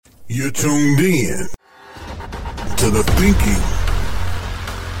You're tuned in to the Thinking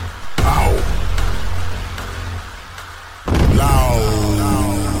Out Loud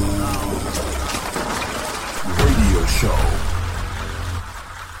radio show,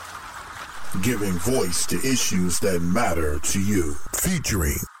 giving voice to issues that matter to you,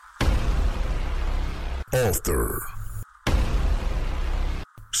 featuring author,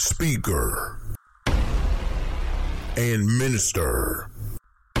 speaker, and minister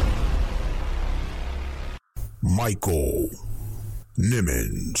Michael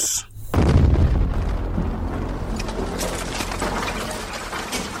Nimmons.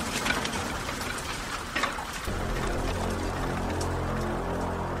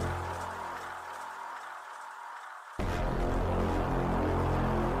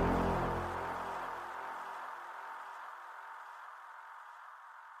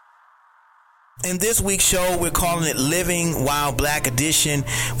 In this week's show, we're calling it Living While Black Edition.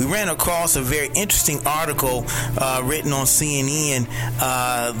 We ran across a very interesting article written on CNN,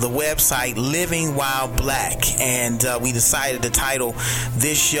 the website Living While Black, and we decided to title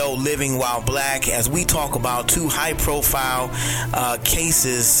this show Living While Black as we talk about two high-profile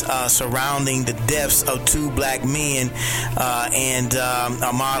cases surrounding the deaths of two black men, and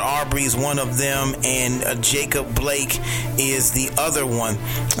Ahmaud Arbery is one of them, and Jacob Blake is the other one.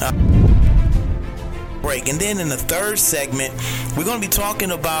 Break. And then in the third segment, we're going to be talking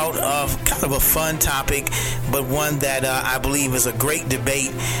about kind of a fun topic, but one that I believe is a great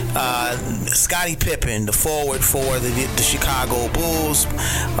debate. Scottie Pippen, the forward for the Chicago Bulls,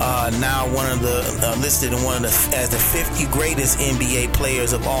 now one of the listed in as the 50 greatest NBA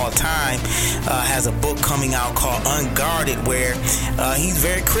players of all time, has a book coming out called Unguarded, where he's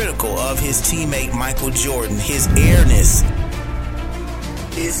very critical of his teammate Michael Jordan, his airness.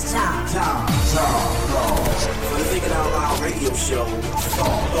 It's time for the Thinking Out Loud radio show,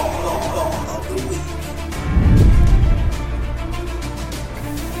 Thought of the Week.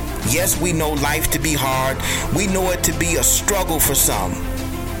 Yes, we know life to be hard. We know it to be a struggle for some.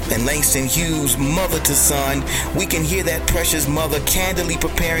 And Langston Hughes, mother to son, we can hear that precious mother candidly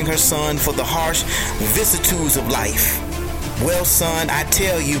preparing her son for the harsh vicissitudes of life. Well, son, I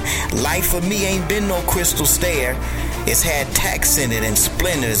tell you, life for me ain't been no crystal stair. It's had tacks in it and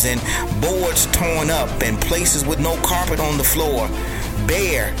splinters and boards torn up and places with no carpet on the floor.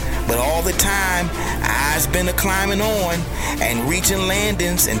 Bare, but all the time, I's been a-climbing on and reaching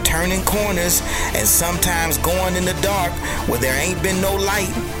landings and turning corners and sometimes going in the dark where there ain't been no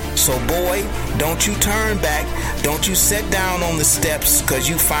light. So boy, don't you turn back, don't you sit down on the steps cause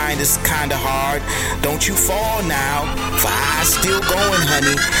you find it's kinda hard. Don't you fall now, for I's still going,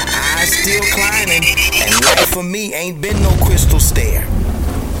 honey, I's still climbing, and life for me ain't been no crystal stair.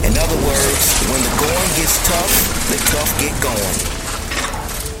 In other words, when the going gets tough, the tough get going.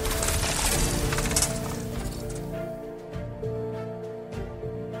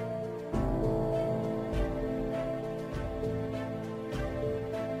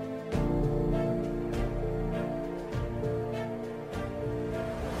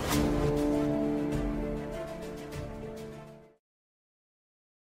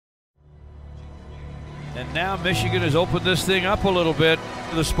 And now Michigan has opened this thing up a little bit.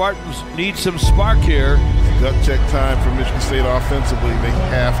 The Spartans need some spark here. Gut check time for Michigan State offensively. They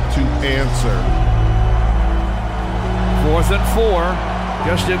have to answer. 4th and 4,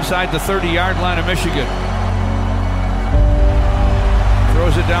 just inside the 30-yard line of Michigan.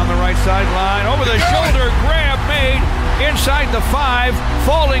 Throws it down the right sideline. Over the shoulder grab made inside the 5.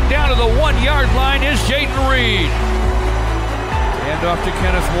 Falling down to the 1-yard line is Jayden Reed. Hand off to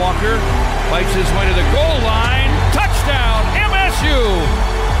Kenneth Walker. Fights his way to the goal line. Touchdown, MSU!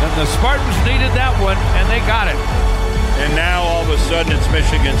 And the Spartans needed that one, and they got it. And now all of a sudden it's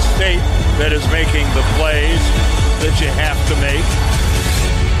Michigan State that is making the plays that you have to make.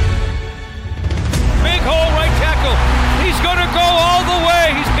 Big hole right tackle. He's going to go all the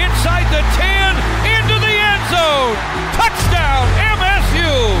way. He's inside the 10, into the end zone. Touchdown,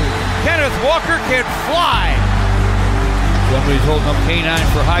 MSU! Kenneth Walker can fly. Somebody's holding up K9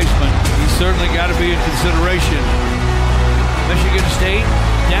 for Heisman. He's certainly got to be in consideration. Michigan State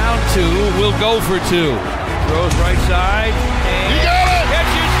down 2, will go for 2. Throws right side, and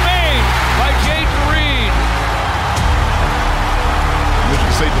catch is made by Jayden Reed.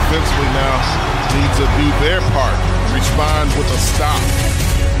 Michigan State defensively now needs to do their part, respond with a stop.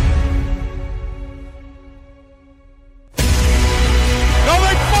 No,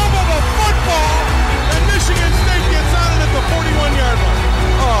 they fumble the football, and Michigan State gets on it at the 41-yard line.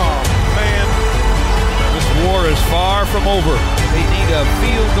 Oh, man. This war is far from over. They need a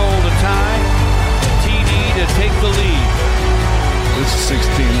field goal to tie, a TD to take the lead. This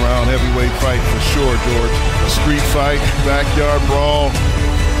 16-round underground heavyweight fight for sure, George. A street fight, backyard brawl,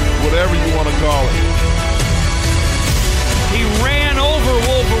 whatever you want to call it. He ran over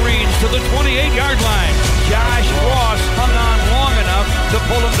Wolverines to the 28-yard line. Josh Ross hung on long enough to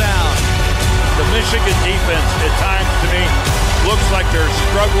pull him down. The Michigan defense at times to me looks like they're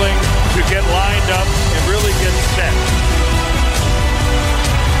struggling to get lined up and really get set.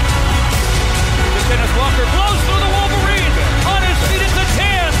 Kenneth Walker blows through the Wolverines. On his feet at the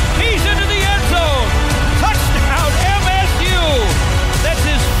 10. He's into the end zone. Touchdown MSU. That's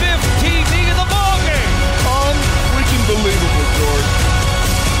his 15th of the ball game. Unfreaking believable, George.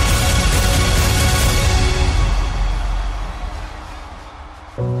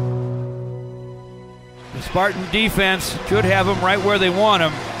 The Spartan defense should have him right where they want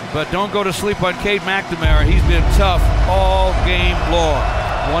him, but don't go to sleep on Cade McNamara. He's been tough all game long.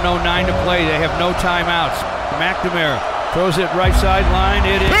 1:09 to play. They have no timeouts. McNamara throws it right sideline.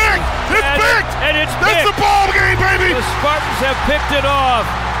 It is picked! It's picked! And it's That's picked. the ball game, baby! The Spartans have picked it off.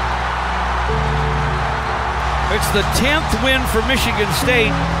 It's the 10th win for Michigan State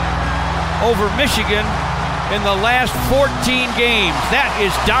over Michigan in the last 14 games. That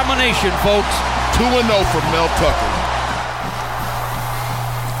is domination, folks. 2-0 for Mel Tucker.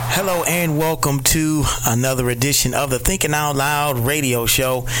 Hello and welcome to another edition of the Thinking Out Loud radio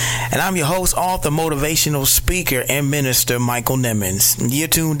show. And I'm your host, author, motivational speaker, and minister, Michael Nimmons. You're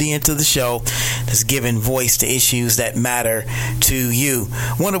tuned into the show that's giving voice to issues that matter to you.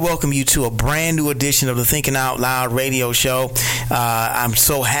 I want to welcome you to a brand new edition of the Thinking Out Loud radio show. I'm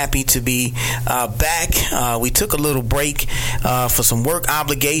so happy to be back. We took a little break for some work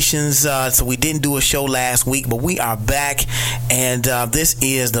obligations, so we didn't do a show last week, but we are back. And this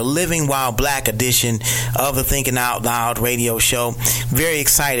is the Living While Black edition of the Thinking Out Loud radio show. Very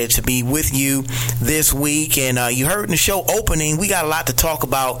excited to be with you this week. And you heard in the show opening, we got a lot to talk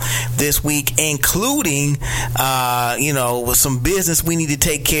about this week, including, with some business we need to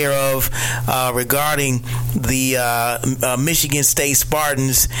take care of regarding the Michigan State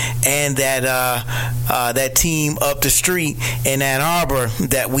Spartans and that team up the street in Ann Arbor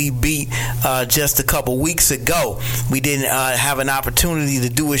that we beat just a couple weeks ago. We didn't have an opportunity to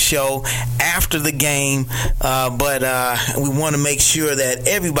do a show after the game, but we want to make sure that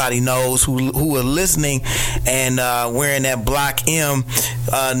everybody knows who are listening and wearing that Block M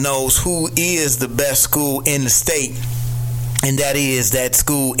knows who is the best school in the state. And that is that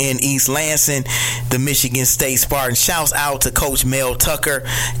school in East Lansing, the Michigan State Spartans. Shouts out to Coach Mel Tucker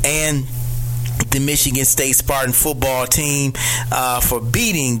and the Michigan State Spartan football team for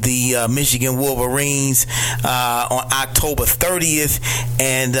beating the Michigan Wolverines on October 30th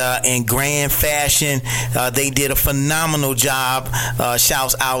and in grand fashion. They did a phenomenal job.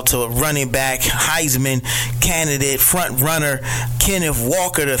 Shouts out to running back, Heisman candidate, front runner Kenneth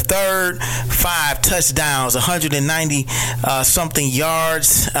Walker III. 5 touchdowns, 190 something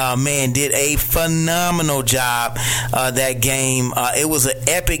yards. Man, did a phenomenal job that game. It was an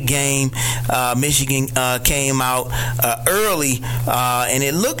epic game. Michigan came out early, and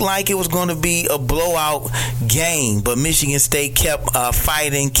it looked like it was going to be a blowout game, but Michigan State kept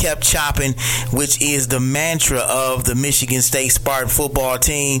fighting, kept chopping, which is the mantra of the Michigan State Spartan football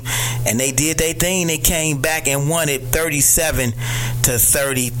team, and they did their thing. They came back and won it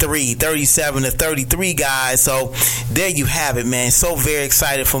 37-33, guys. So there you have it, man. So very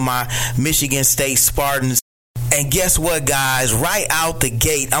excited for my Michigan State Spartans. And guess what, guys? Right out the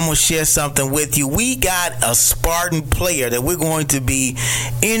gate, I'm going to share something with you. We got a Spartan player that we're going to be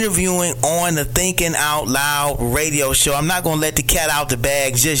interviewing on the Thinking Out Loud radio show. I'm not going to let the cat out the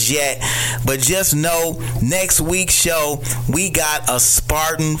bag just yet, but just know next week's show, we got a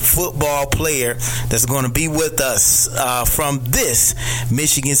Spartan football player that's going to be with us from this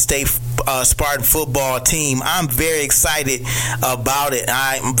Michigan State Spartan football team. I'm very excited about it.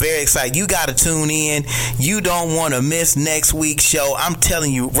 I'm very excited. You got to tune in. You don't want to miss next week's show. I'm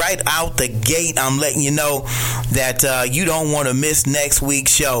telling you right out the gate, I'm letting you know that you don't want to miss next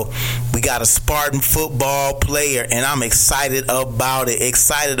week's show. We got a Spartan football player, and I'm excited about it.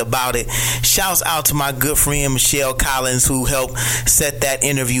 Shouts out to my good friend Michelle Collins, who helped set that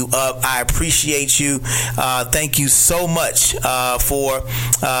interview up. I appreciate you. Thank you so much for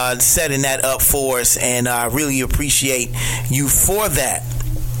setting that up for us, and I really appreciate you for that.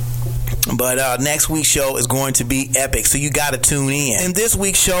 But next week's show is going to be epic, so you got to tune in. In this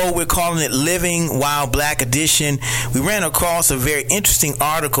week's show, we're calling it Living While Black Edition. We ran across a very interesting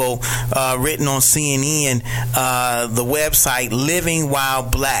article written on CNN, the website Living While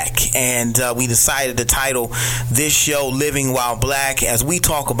Black, and we decided to title this show Living While Black as we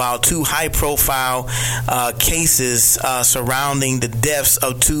talk about two high-profile cases surrounding the deaths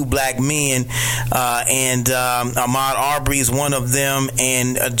of two black men, and Ahmaud Arbery is one of them,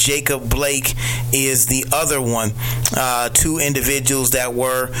 and Jacob Blake is the other one. Two individuals that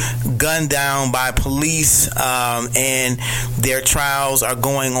were gunned down by police, and their trials are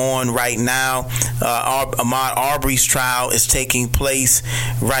going on right now. Ahmaud Arbery's trial is taking place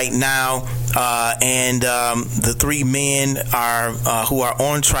right now, and the three men who are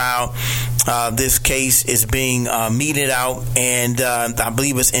on trial. This case is being meted out, and I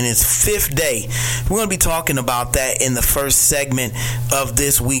believe it's in its 5th day. We're going to be talking about that in the first segment of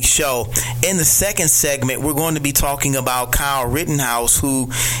this week's show. In the second segment, we're going to be talking about Kyle Rittenhouse,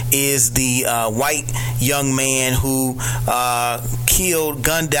 who is the white young man who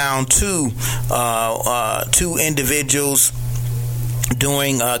gunned down two individuals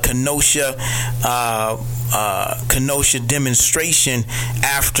during Kenosha demonstration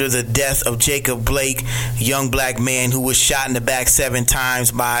after the death of Jacob Blake, a young black man who was shot in the back 7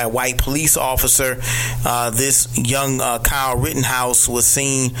 times by a white police officer. This young Kyle Rittenhouse was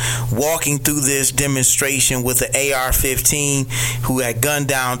seen walking through this demonstration with an AR-15, who had gunned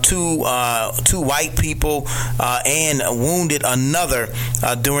down two white people and wounded another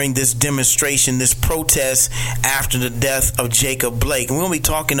during this demonstration, this protest after the death of Jacob Blake. And we're going to be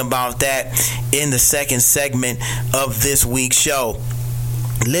talking about that in the second segment of this week's show.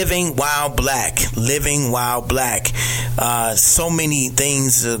 Living While Black. So many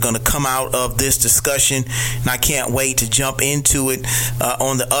things are going to come out of this discussion, and I can't wait to jump into it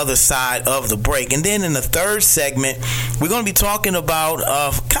on the other side of the break. And then in the third segment, we're going to be talking about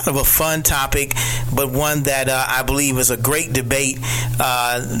kind of a fun topic, but one that I believe is a great debate.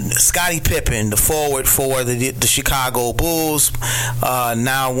 Scottie Pippen, the forward for the Chicago Bulls,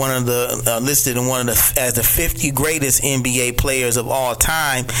 now one of the listed in as the 50 greatest NBA players of all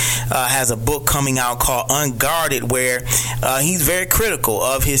time. Has a book coming out called Unguarded, where he's very critical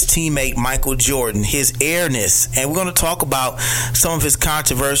of his teammate Michael Jordan, his airness, and we're going to talk about some of his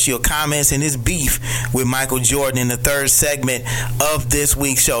controversial comments and his beef with Michael Jordan in the third segment of this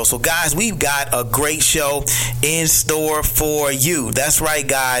week's show. So guys, we've got a great show in store for you. That's right,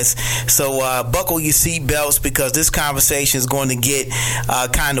 guys. So buckle your seatbelts, because this conversation is going to get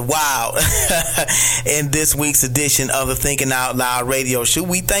kind of wild in this week's edition of the Thinking Out Loud radio show.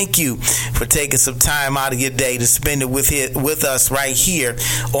 We thank you for taking some time out of your day to spend it with us right here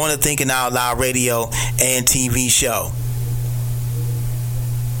on the Thinking Out Loud radio and TV show.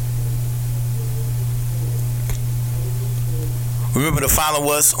 Remember to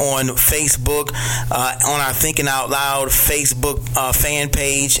follow us on Facebook, on our Thinking Out Loud Facebook fan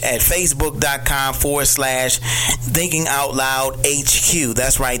page at facebook.com/Thinking Out Loud HQ.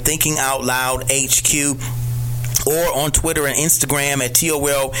 That's right, Thinking Out Loud HQ. Or on Twitter and Instagram at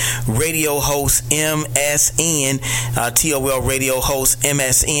TOL Radio Host MSN. TOL Radio Host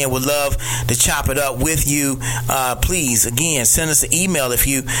MSN. Would love to chop it up with you. Please, again, send us an email if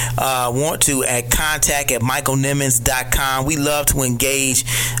you want to at contact@michaelnimmons.com. We love to engage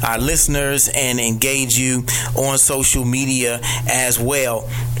our listeners and engage you on social media as well.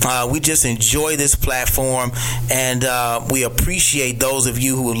 We just enjoy this platform, and we appreciate those of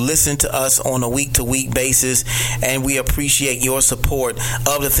you who listen to us on a week-to-week basis, and we appreciate your support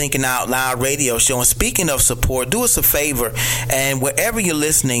of the Thinking Out Loud radio show. And speaking of support, do us a favor, and wherever you're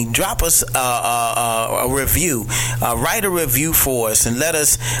listening, drop us a review. Write a review for us, and let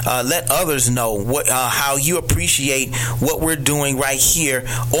others know how you appreciate what we're doing right here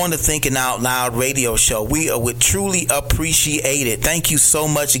on the Thinking Out Loud radio show. We would truly appreciate it. Thank you so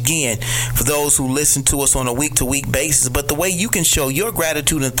much again for those who listen to us on a week-to-week basis. But the way you can show your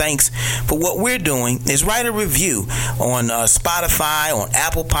gratitude and thanks for what we're doing is write a review on Spotify, on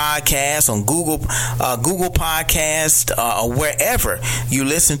Apple Podcasts, on Google Podcasts, or wherever you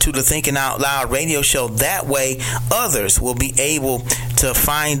listen to the Thinking Out Loud radio show. That way, others will be able to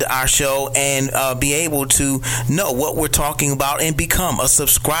find our show and be able to know what we're talking about and become a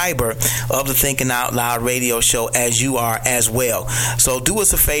subscriber of the Thinking Out Loud radio show, as you are as well. So do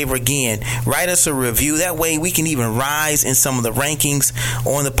us a favor again, write us a review. That way we can even rise in some of the rankings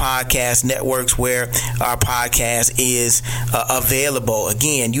on the podcast networks where our podcast is available.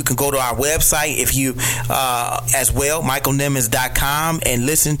 Again, you can go to our website if you as well, michaelnimmons.com, and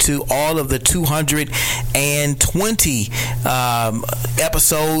listen to all of the 220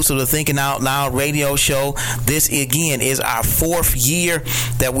 episodes of the Thinking Out Loud radio show. This, again, is our 4th year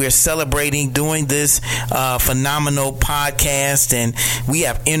that we're celebrating doing this phenomenal podcast, and we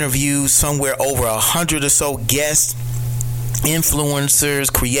have interviewed somewhere over 100 or so guests,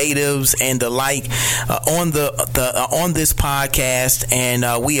 influencers, creatives, and the like on this podcast,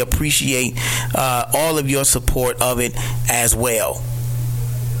 and we appreciate all of your support of it as well.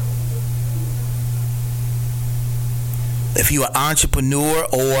 If you're an entrepreneur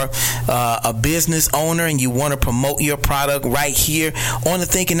or a business owner and you want to promote your product right here on the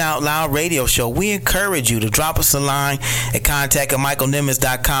Thinking Out Loud radio show, we encourage you to drop us a line at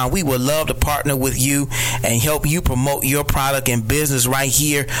contact@michaelnimmons.com. We would love to partner with you and help you promote your product and business right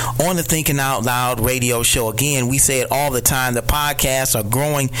here on the Thinking Out Loud radio show. Again, we say it all the time. The podcasts are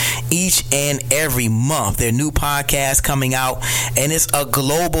growing each and every month. There are new podcasts coming out, and it's a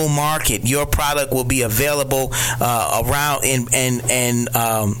global market. Your product will be available around in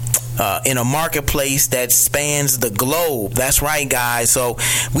a marketplace that spans the globe. That's right, guys. So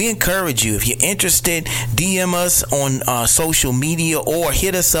we encourage you, if you're interested, DM us on social media or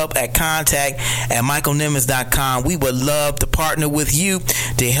hit us up at contact@michaelnimmons.com. We would love to partner with you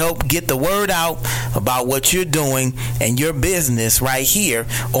to help get the word out about what you're doing and your business right here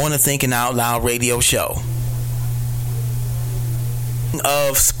on the Thinking Out Loud radio show.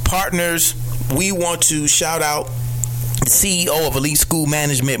 Of partners, we want to shout out the CEO of Elite School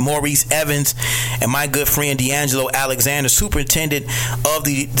Management, Maurice Evans, and my good friend D'Angelo Alexander, Superintendent of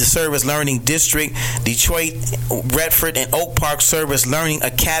the Service Learning District, Detroit, Redford, and Oak Park Service Learning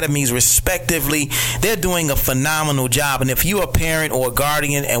Academies, respectively. They're doing a phenomenal job. And if you're a parent or a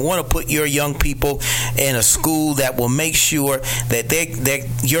guardian and want to put your young people in a school that will make sure that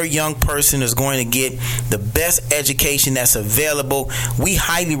your young person is going to get the best education that's available, we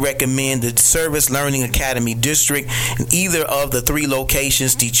highly recommend the Service Learning Academy District in either of the 3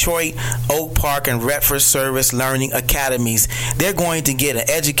 locations, Detroit, Oak Park, and Redford Service Learning Academies. They're going to get an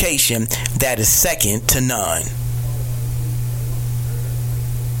education that is second to none.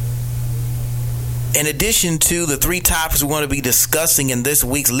 In addition to the 3 topics we're going to be discussing in this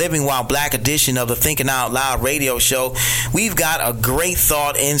week's Living While Black edition of the Thinking Out Loud radio show, we've got a great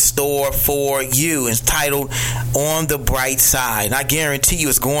thought in store for you. It's titled On the Bright Side. And I guarantee you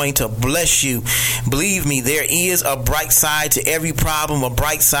it's going to bless you. Believe me, there is a bright side to every problem, a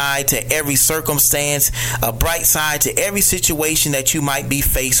bright side to every circumstance, a bright side to every situation that you might be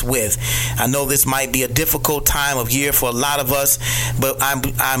faced with. I know this might be a difficult time of year for a lot of us, but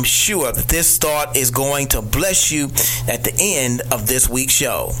I'm sure that this thought is going to bless you at the end of this week's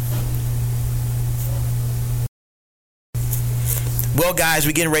show. Well, guys,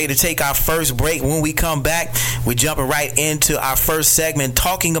 we're getting ready to take our first break. When we come back, we're jumping right into our first segment,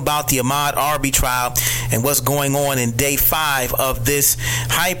 talking about the Ahmaud Arbery trial and what's going on in day 5 of this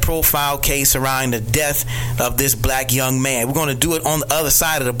high-profile case surrounding the death of this black young man. We're going to do it on the other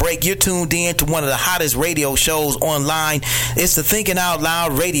side of the break. You're tuned in to one of the hottest radio shows online. It's the Thinking Out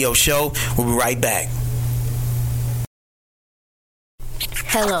Loud radio show. We'll be right back.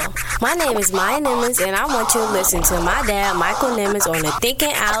 Hello, my name is Maya Nimmons, and I want you to listen to my dad, Michael Nimmons, on the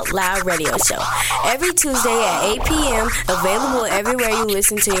Thinking Out Loud radio show. Every Tuesday at 8 p.m., available everywhere you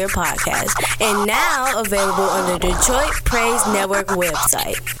listen to your podcast. And now available on the Detroit Praise Network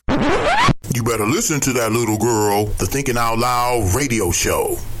website. You better listen to that little girl, the Thinking Out Loud radio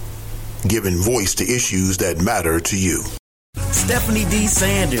show, giving voice to issues that matter to you. Stephanie D.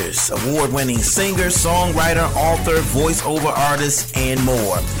 Sanders, award-winning singer, songwriter, author, voiceover artist, and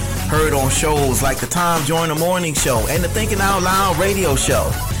more. Heard on shows like the Tom Joyner Morning Show and the Thinking Out Loud radio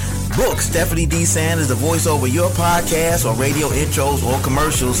show. Book Stephanie D. Sanders to voice over your podcast or radio intros or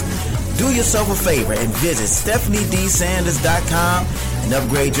commercials. Do yourself a favor and visit StephanieDSanders.com and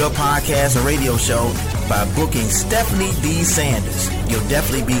upgrade your podcast or radio show by booking Stephanie D. Sanders. You'll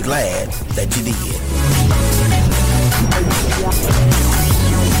definitely be glad that you did.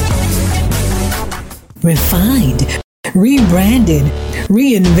 Refined, rebranded,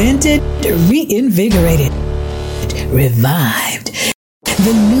 reinvented, reinvigorated, revived.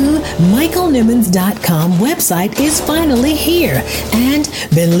 The new MichaelNimmons.com website is finally here, and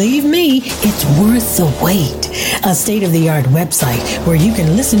believe me, it's worth the wait. A state-of-the-art website where you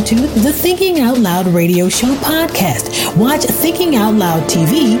can listen to the Thinking Out Loud radio show podcast, watch Thinking Out Loud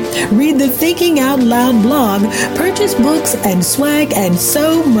TV, read the Thinking Out Loud blog, purchase books and swag, and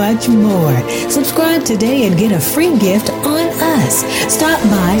so much more. Subscribe today and get a free gift on us. Stop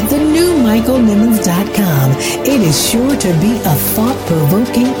by the new MichaelNimmons.com. It is sure to be a thought-provoking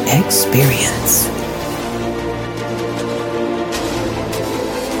experience.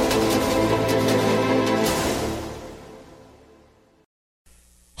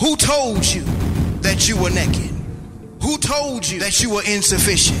 told you that you were naked? Who told you that you were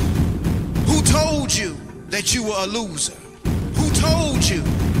insufficient? Who told you that you were a loser? Who told you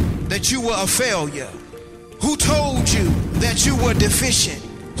that you were a failure? Who told you that you were deficient?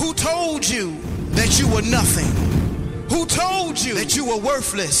 Who told you that you were nothing? Who told you that you were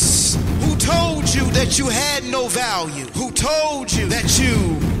worthless? Who told you that you had no value? Who told you that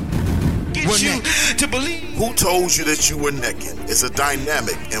you to believe? Who Told You That You Were Naked is a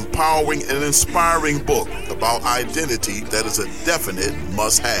dynamic, empowering, and inspiring book about identity that is a definite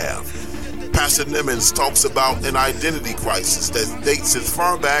must-have. Pastor Nimmons talks about an identity crisis that dates as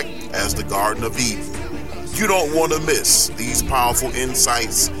far back as the Garden of Eden. You don't want to miss these powerful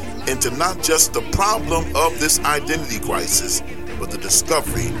insights into not just the problem of this identity crisis, but the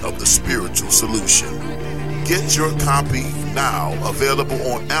discovery of the spiritual solution. Get your copy now, available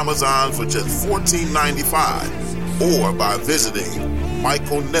on Amazon for just $14.95 or by visiting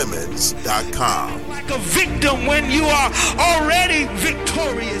michaelnimmons.com. Like a victim when you are already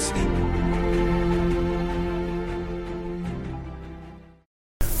victorious.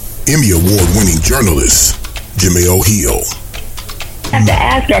 Emmy Award-winning journalist Jemele Hill. We have to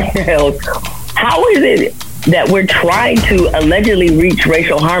ask ourselves, how is it that we're trying to allegedly reach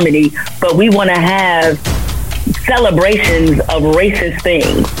racial harmony, but we want to have celebrations of racist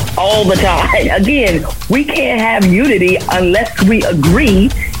things all the time? Again, we can't have unity unless we agree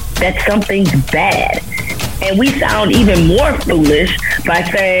that something's bad. And we sound even more foolish by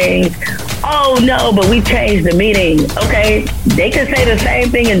saying, oh no, but we changed the meaning. Okay, they could say the same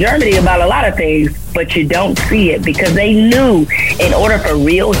thing in Germany about a lot of things, but you don't see it because they knew in order for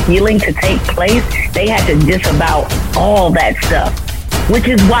real healing to take place, they had to disavow all that stuff, which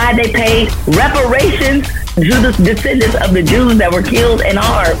is why they paid reparations to the descendants of the Jews that were killed and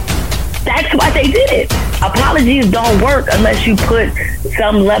harmed. That's why they did it. Apologies don't work unless you put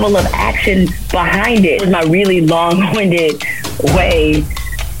some level of action behind it. It was my really long-winded way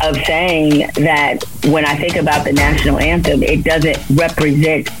of saying that when I think about the national anthem, it doesn't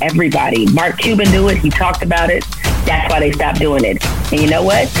represent everybody. Mark Cuban knew it. He talked about it. That's why they stopped doing it. And you know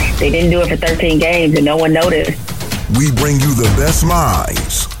what? They didn't do it for 13 games and no one noticed. We bring you the best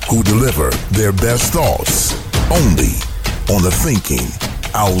minds who deliver their best thoughts only on the Thinking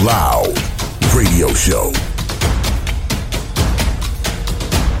Out Loud radio show.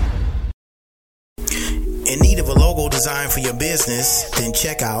 In need of a logo design for your business? Then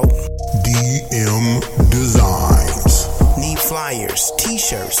check out DM Designs. Need flyers,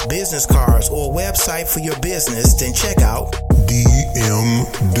 t-shirts, business cards, or a website for your business? Then check out DM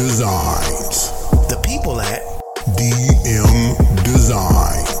Designs. The people at DM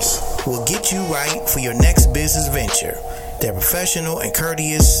Designs will get you right for your next business venture. They're professional and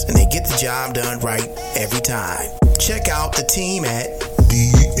courteous, and they get the job done right every time. Check out the team at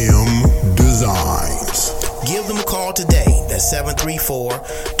DM Designs. Give them a call today. That's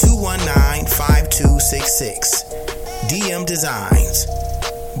 734-219-5266. DM Designs,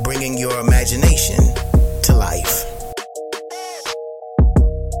 bringing your imagination to life.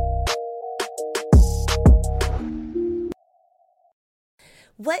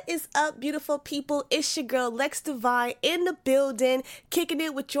 What is up, beautiful people? It's your girl Lex Divine in the building, kicking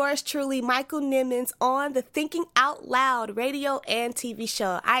it with yours truly, Michael Nimmons, on the Thinking Out Loud radio and TV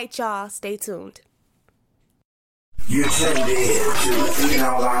show. All right, y'all, stay tuned. You're tuned in to the Thinking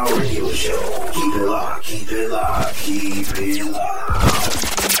Out Loud radio show. Keep it locked, keep it locked, keep it locked.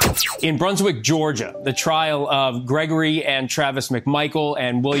 In Brunswick, Georgia, the trial of Gregory and Travis McMichael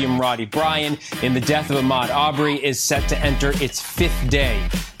and William Roddy Bryan in the death of Ahmaud Arbery is set to enter its 5th day.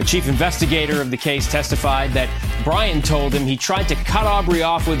 The chief investigator of the case testified that Bryan told him he tried to cut Arbery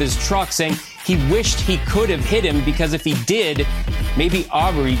off with his truck, saying he wished he could have hit him because if he did, maybe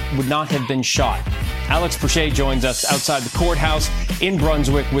Arbery would not have been shot. Alex Perche joins us outside the courthouse in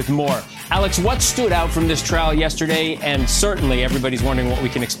Brunswick with more. Alex, what stood out from this trial yesterday? And certainly everybody's wondering what we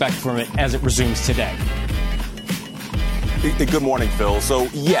can expect from it as it resumes today. Good morning, Phil. So,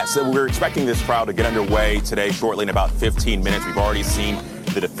 yes, we're expecting this trial to get underway today shortly in about 15 minutes. We've already seen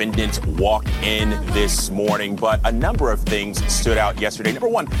the defendants walk in this morning, but a number of things stood out yesterday. Number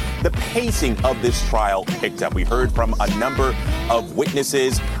one, the pacing of this trial picked up. We heard from a number of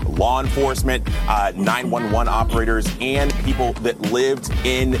witnesses, law enforcement, 911 operators, and people that lived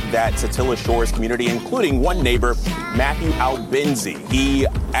in that Satilla Shores community, including one neighbor, Matthew Albenzi. He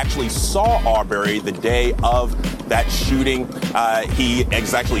actually saw Arbery the day of that shooting. He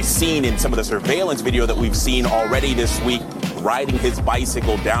is actually seen in some of the surveillance video that we've seen already this week. riding his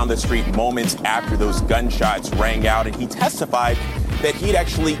bicycle down the street moments after those gunshots rang out. And he testified that he'd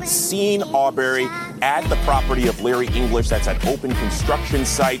actually seen Arbery at the property of Larry English. That's an open construction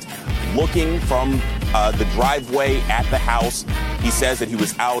site, looking from the driveway at the house. He says that he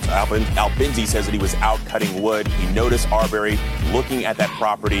was out. Al-Binzi says that he was out cutting wood. He noticed Arbery looking at that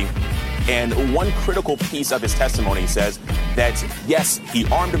property. And one critical piece of his testimony says that, yes, he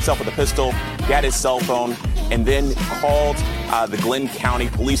armed himself with a pistol, got his cell phone, and then called the Glenn County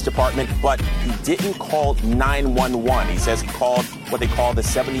Police Department, but he didn't call 911. He says he called what they call the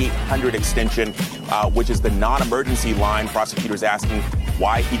 7800 extension, which is the non-emergency line. Prosecutors asking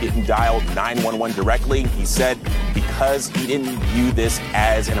why he didn't dial 911 directly. He said because he didn't view this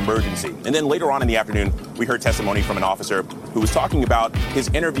as an emergency. And then later on in the afternoon, we heard testimony from an officer who was talking about his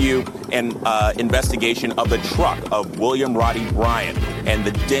interview and investigation of the truck of William Roddy Bryan and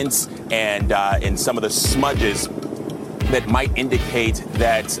the dents and some of the smudges that might indicate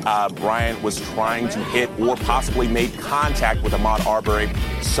that Bryan was trying to hit or possibly made contact with Ahmaud Arbery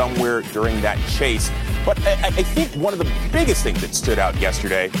somewhere during that chase. But I think one of the biggest things that stood out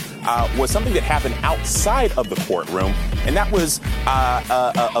yesterday was something that happened outside of the courtroom, and that was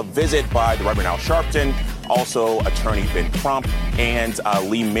a visit by the Reverend Al Sharpton, also attorney Ben Crump, and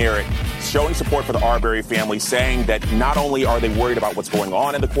Lee Merritt, showing support for the Arbery family, saying that not only are they worried about what's going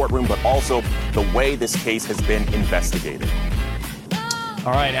on in the courtroom, but also the way this case has been investigated.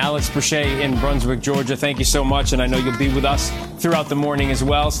 All right, Alex Perche in Brunswick, Georgia, thank you so much. And I know you'll be with us throughout the morning as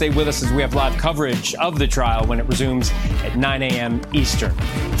well. Stay with us as we have live coverage of the trial when it resumes at 9 a.m. Eastern.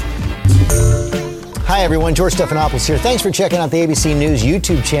 Hi, everyone. George Stephanopoulos here. Thanks for checking out the ABC News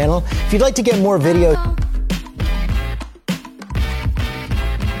YouTube channel. If you'd like to get more video...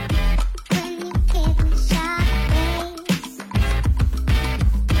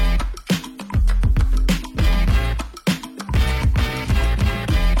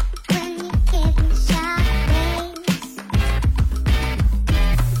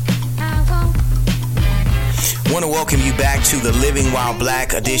 I want to welcome you back to the Living While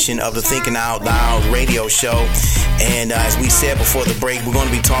Black edition of the Thinking Out Loud radio show. And as we said before the break, we're going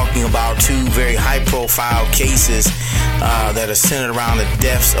to be talking about two very high-profile cases that are centered around the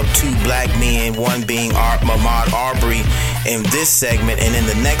deaths of two black men, one being Ahmaud Arbery in this segment. And in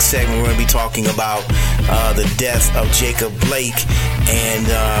the next segment, we're going to be talking about the death of Jacob Blake and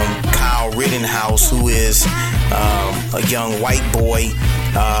Kyle Rittenhouse, who is a young white boy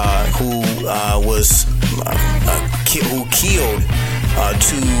who killed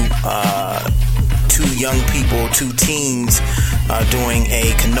two young people, two teens, during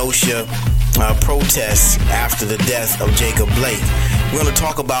a Kenosha protest after the death of Jacob Blake. We're going to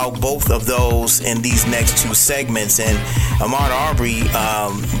talk about both of those in these next two segments. And Ahmaud Arbery,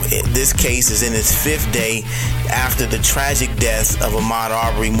 this case is in its fifth day after the tragic death of Ahmaud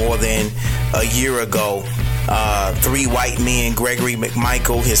Arbery more than a year ago. Three white men, Gregory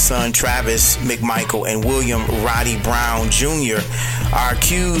McMichael, his son Travis McMichael, and William Roddy Brown Jr. are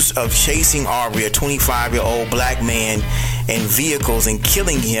accused of chasing Arbery, a 25-year-old black man, in vehicles and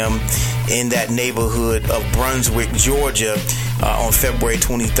killing him in that neighborhood of Brunswick, Georgia, on February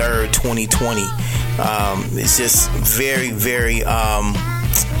 23rd, 2020. It's just very, very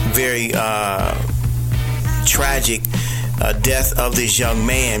tragic death of this young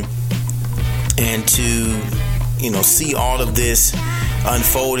man. And to, see all of this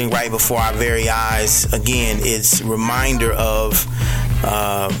unfolding right before our very eyes, again, it's a reminder of,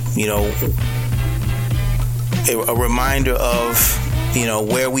 a reminder of,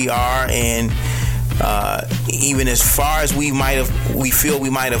 where we are, and even as far as we feel we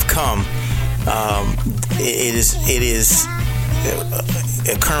might have come. It is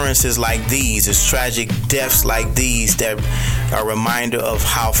occurrences like these, it's tragic deaths like these that are a reminder of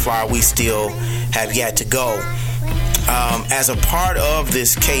how far we still have yet to go. As a part of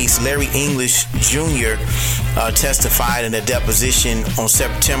this case, Larry English Jr. Testified in a deposition on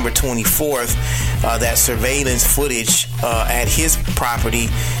September 24th that surveillance footage at his property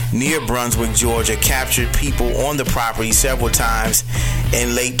near Brunswick, Georgia, captured people on the property several times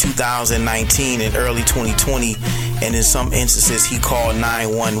in late 2019 and early 2020, and in some instances he called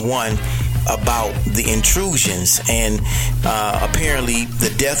 911 about the intrusions. And apparently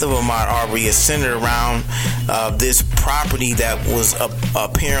the death of Ahmaud Arbery is centered around this property that was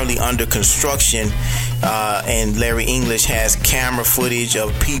apparently under construction and Larry English has camera footage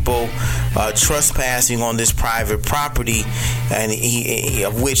of people trespassing on this private property, and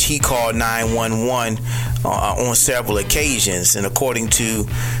of which he called 911 on several occasions. And according to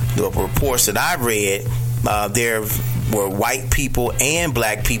the reports that I read, there were white people and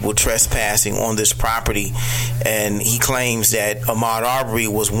black people trespassing on this property, and he claims that Ahmaud Arbery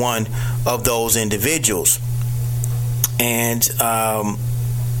was one of those individuals. And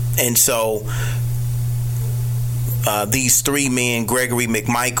so these three men, Gregory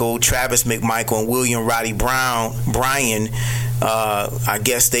McMichael, Travis McMichael, and William Roddy Bryan, I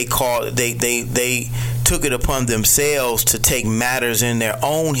guess they took it upon themselves to take matters in their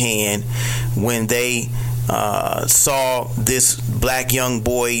own hand when they saw this black young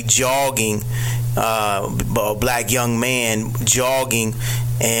boy jogging, a black young man jogging,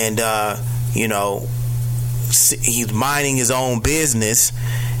 and he's minding his own business,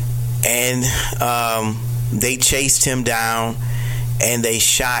 and they chased him down and they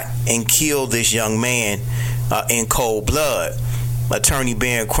shot and killed this young man in cold blood. Attorney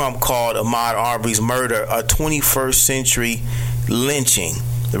Barron Crump called Ahmaud Arbery's murder a 21st century lynching,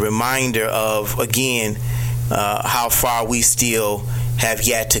 the reminder of, again, how far we still have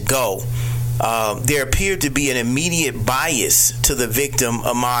yet to go. There appeared to be an immediate bias to the victim,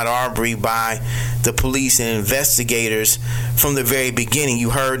 Ahmaud Arbery, by the police and investigators from the very beginning. You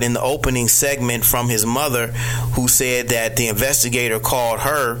heard in the opening segment from his mother, who said that the investigator called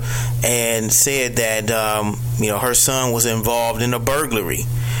her and said that her son was involved in a burglary.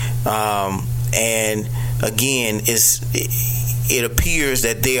 And again, it appears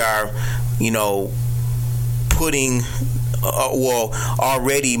that they are, putting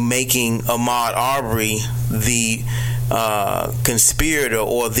already making Ahmaud Arbery the conspirator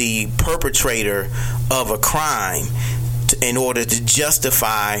or the perpetrator of a crime in order to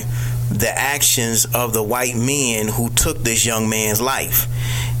justify the actions of the white men who took this young man's life.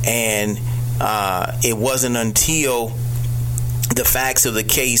 And it wasn't until the facts of the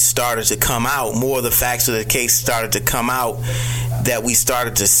case started to come out, more of the facts of the case started to come out, that we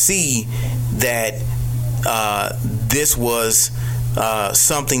started to see that this was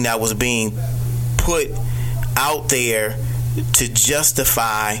something that was being put out there to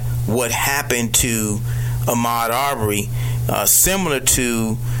justify what happened to Ahmaud Arbery, similar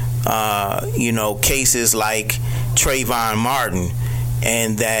to cases like Trayvon Martin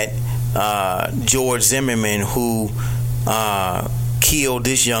and that George Zimmerman, who killed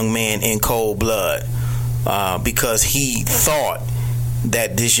this young man in cold blood because he thought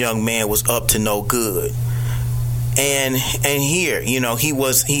that this young man was up to no good. And here,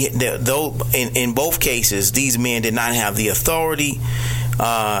 though in both cases, these men did not have the authority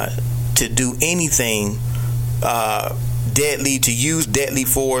to do anything deadly, to use deadly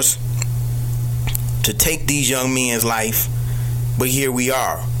force to take these young men's life. But here we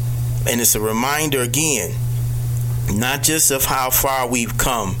are. And it's a reminder again, not just of how far we've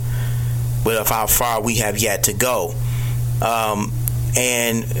come, but of how far we have yet to go.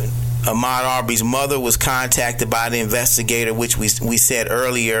 And Ahmaud Arbery's mother was contacted by the investigator, which we said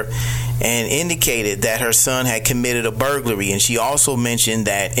earlier, and indicated that her son had committed a burglary. And she also mentioned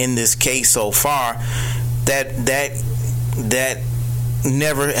that in this case so far, that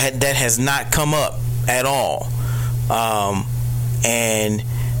has not come up at all. And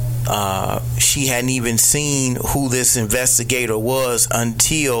she hadn't even seen who this investigator was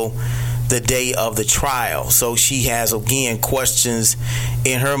until the day of the trial. So she has, again, questions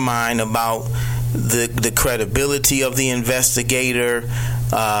in her mind about the credibility of the investigator,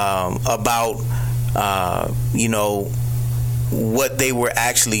 about what they were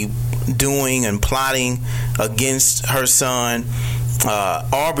actually doing and plotting against her son.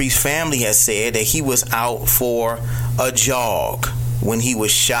 Arbery's family has said that he was out for a jog when he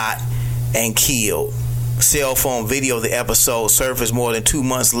was shot and killed. Cell phone video of the episode surfaced more than 2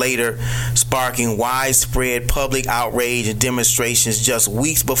 months later, sparking widespread public outrage and demonstrations just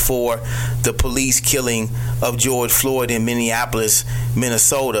weeks before the police killing of George Floyd in Minneapolis,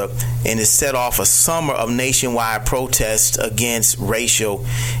 Minnesota, and it set off a summer of nationwide protests against racial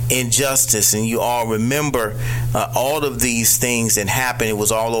injustice. And you all remember all of these things that happened. It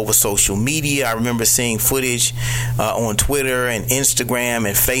was all over social media. I remember seeing footage on Twitter and Instagram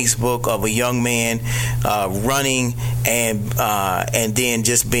and Facebook of a young man running and then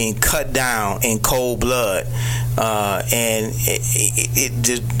just being cut down in cold blood, and it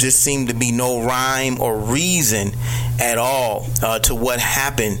just seemed to be no rhyme or reason at all to what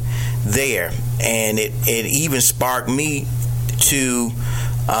happened there. And it even sparked me to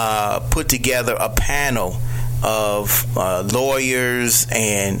put together a panel of lawyers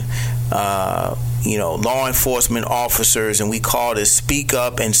and law enforcement officers, and we called it Speak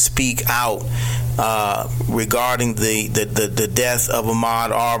Up and Speak Out regarding the death of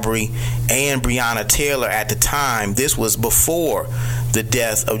Ahmaud Arbery and Breonna Taylor at the time. This was before the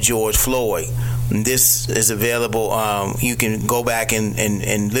death of George Floyd. And this is available. You can go back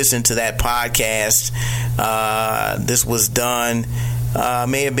and listen to that podcast. This was done,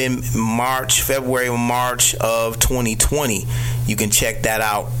 may have been February or March of 2020. You can check that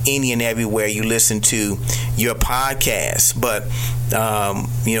out any and everywhere you listen to your podcast. But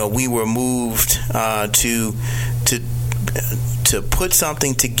we were moved to put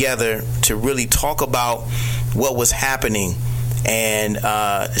something together to really talk about what was happening, and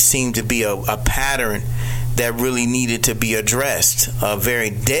it seemed to be a pattern that really needed to be addressed, a very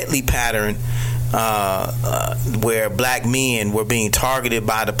deadly pattern where black men were being targeted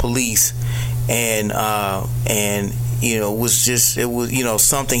by the police, and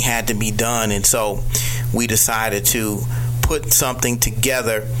something had to be done. And so we decided to put something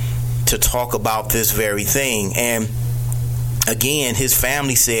together to talk about this very thing. And again, his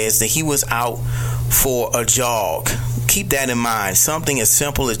family says that he was out for a jog. Keep that in mind. Something as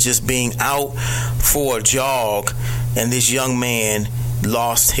simple as just being out for a jog, and this young man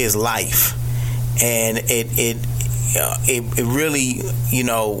lost his life. And it really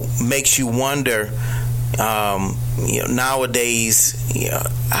makes you wonder nowadays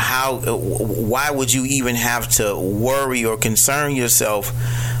why would you even have to worry or concern yourself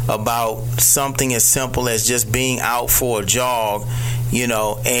about something as simple as just being out for a jog,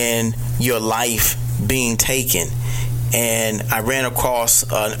 and your life being taken. And I ran across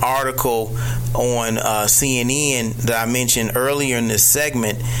an article on CNN that I mentioned earlier in this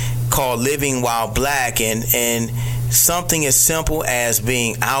segment called Living While Black, and something as simple as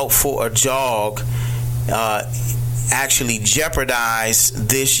being out for a jog actually jeopardized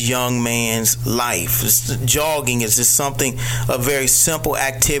this young man's life. Jogging is just a very simple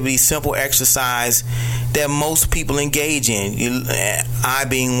activity, simple exercise that most people engage in. I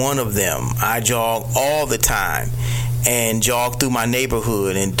being one of them. I jog all the time and jog through my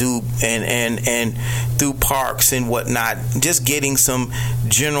neighborhood and through parks and whatnot, just getting some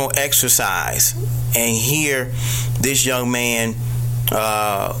general exercise. And here, this young man,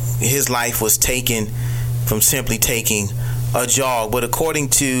 his life was taken from simply taking a jog. But according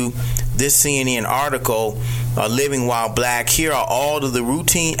to this CNN article, Living While Black, here are all of the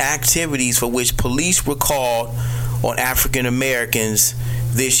routine activities for which police were called on African Americans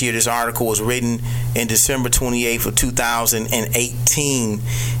this year. This article was written in December 28th of 2018.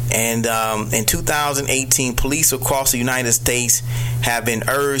 And in 2018, police across the United States have been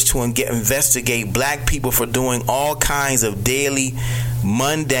urged to investigate black people for doing all kinds of daily,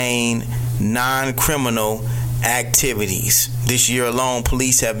 mundane, non-criminal activities. This year alone,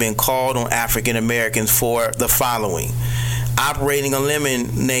 police have been called on African Americans for the following: operating a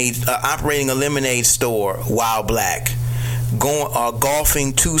lemonade store while black,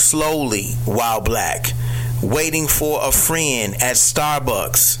 golfing too slowly while black, waiting for a friend at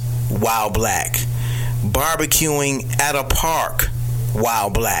Starbucks while black, barbecuing at a park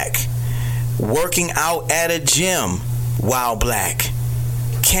while black, working out at a gym while black,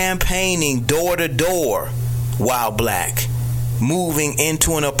 campaigning door to door while black, moving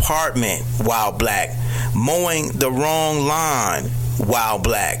into an apartment while black, mowing the wrong lawn while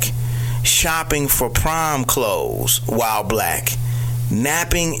black, shopping for prom clothes while black,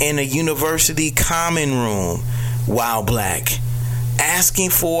 napping in a university common room while black, asking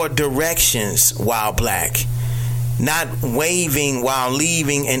for directions while black, not waving while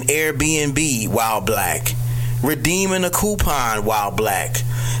leaving an Airbnb while black, redeeming a coupon while black,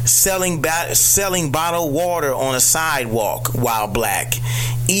 selling bottled water on a sidewalk while black,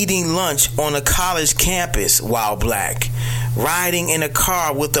 eating lunch on a college campus while black, riding in a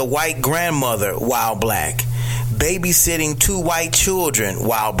car with a white grandmother while black, babysitting 2 white children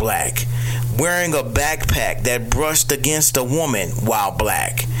while black, wearing a backpack that brushed against a woman while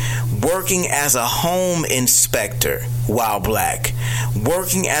black, working as a home inspector while black,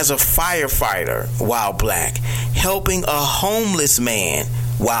 working as a firefighter while black, helping a homeless man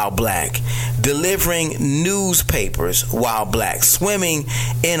while black, delivering newspapers while black, swimming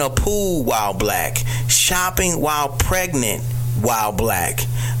in a pool while black, shopping while pregnant while black,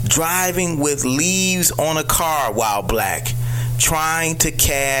 driving with leaves on a car while black, trying to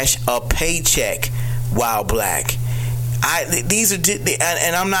cash a paycheck while black, These are,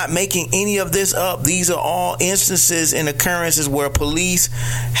 and I'm not making any of this up. These are all instances and occurrences where police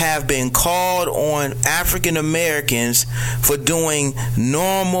have been called on African Americans for doing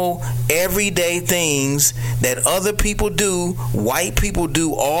normal, everyday things that other people do, white people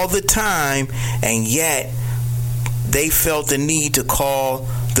do all the time, and yet they felt the need to call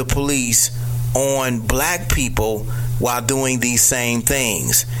the police on black people while doing these same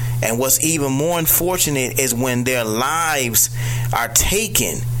things. And what's even more unfortunate is when their lives are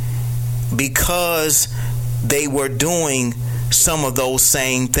taken because they were doing some of those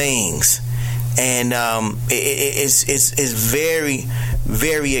same things. And it's very,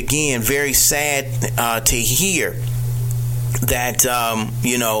 very, again, very sad to hear that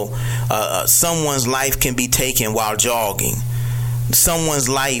someone's life can be taken while jogging. Someone's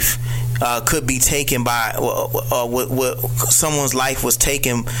life could be taken by someone's life was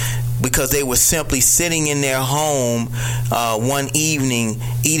taken because they were simply sitting in their home one evening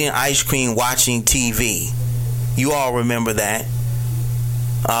eating ice cream, watching TV. You all remember that.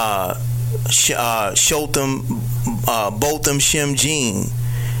 Botham Shamjean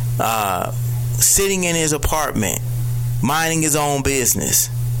sitting in his apartment minding his own business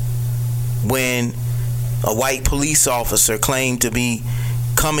when a white police officer claimed to be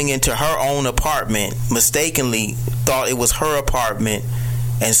coming into her own apartment, mistakenly thought it was her apartment,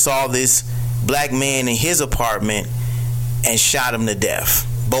 and saw this black man in his apartment and shot him to death.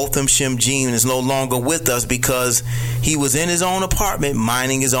 Botham Shamjean is no longer with us because he was in his own apartment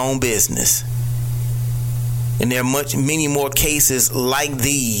minding his own business. And there are many more cases like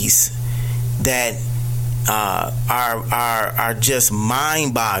these that are just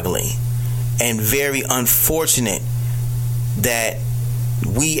mind-boggling and very unfortunate that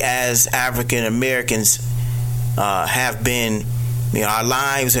we as African Americans have been, our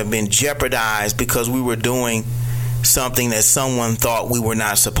lives have been jeopardized because we were doing something that someone thought we were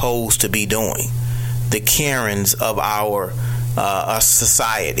not supposed to be doing. The Karens of our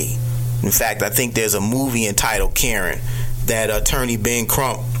society. In fact, I think there's a movie entitled Karen that attorney Ben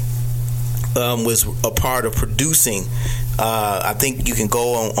Crump was a part of producing. I think you can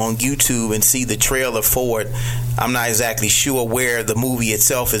go on YouTube and see the trailer for it. I'm not exactly sure where the movie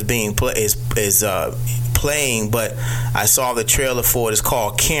itself is being playing, but I saw the trailer for it. It's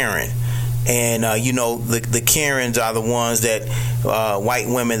called Karen. And the Karens are the ones that white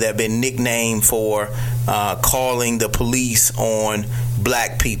women that have been nicknamed for calling the police on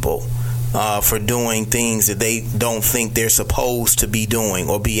black people for doing things that they don't think they're supposed to be doing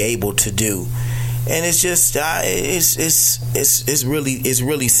or be able to do. And it's just it's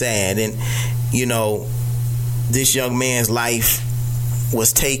really sad. And this young man's life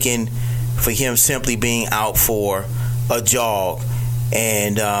was taken for him simply being out for a jog,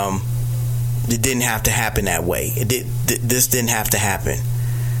 and it didn't have to happen that way. This didn't have to happen.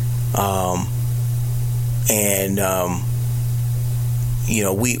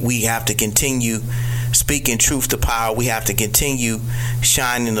 We have to continue speaking truth to power. We have to continue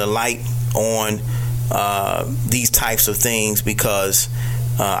shining the light on these types of things, because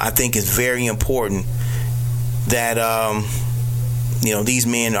I think it's very important that these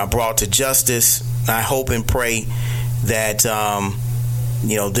men are brought to justice. I hope and pray that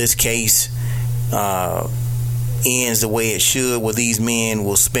this case ends the way it should, where these men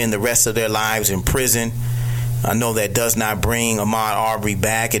will spend the rest of their lives in prison. I know that does not bring Ahmaud Arbery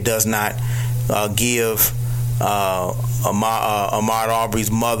back. It does not give Ahmaud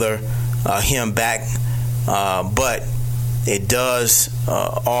Arbery's mother him back, but it does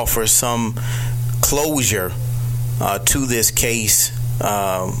offer some closure to this case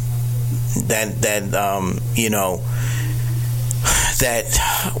that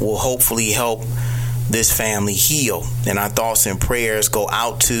will hopefully help this family heal. And our thoughts and prayers go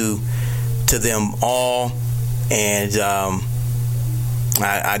out to them all. And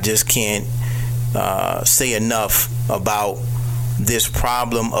I just can't say enough about this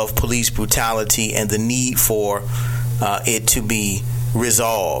problem of police brutality and the need for it to be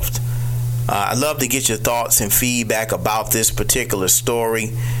resolved. I'd love to get your thoughts and feedback about this particular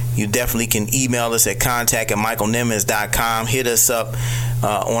story. You definitely can email us at contact@michaelnimmons.com. Hit us up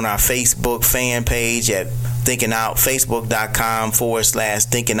on our Facebook fan page at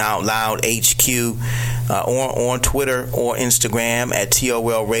facebook.com/Thinking Out Loud HQ, or on Twitter or Instagram at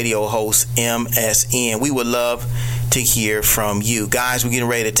TOL Radio Host MSN. We would love to hear from you. Guys, we're getting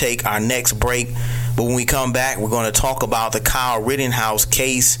ready to take our next break, but when we come back, we're going to talk about the Kyle Rittenhouse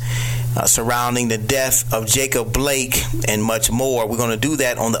case surrounding the death of Jacob Blake and much more. We're going to do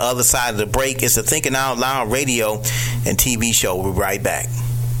that on the other side of the break. It's the Thinking Out Loud radio and TV show. We'll be right back.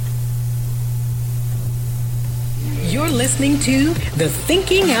 You're listening to the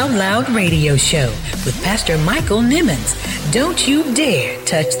Thinking Out Loud radio show with Pastor Michael Nimmons. Don't you dare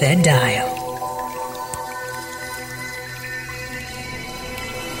touch that dial.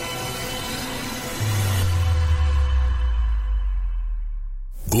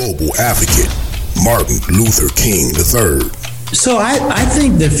 Global advocate Martin Luther King III. So I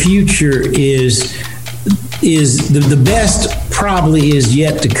think the future is the best probably is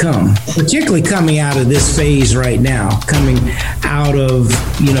yet to come, particularly coming out of this phase right now, coming out of,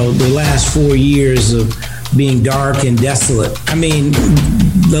 the last 4 years of being dark and desolate. I mean,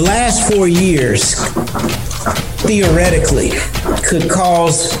 the last 4 years theoretically could have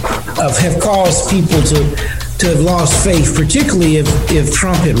caused people to have lost faith, particularly if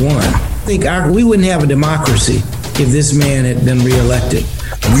Trump had won. I think we wouldn't have a democracy if this man had been reelected.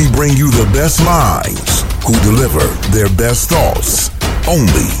 We bring you the best minds who deliver their best thoughts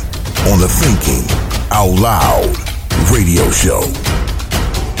only on the Thinking Out Loud radio show.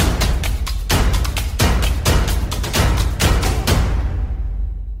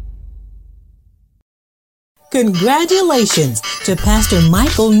 Congratulations to Pastor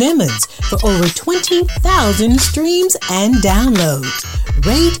Michael Nimmons for over 20,000 streams and downloads.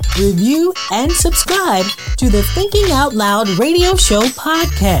 Rate, review, and subscribe to the Thinking Out Loud radio show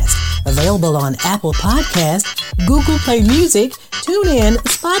podcast. Available on Apple Podcasts, Google Play Music, TuneIn,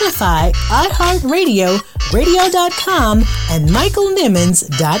 Spotify, iHeartRadio, radio.com, and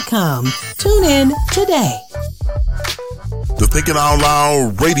michaelnimmons.com. Tune in today. The Thinking Out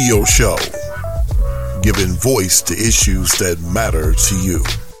Loud radio show, giving voice to issues that matter to you.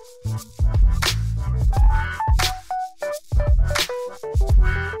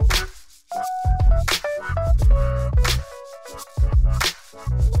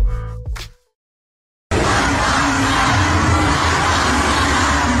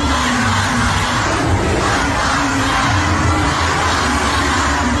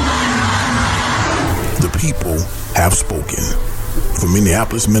 The people have spoken. From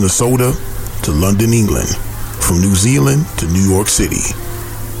Minneapolis, Minnesota, to London, England, from New Zealand to New York City.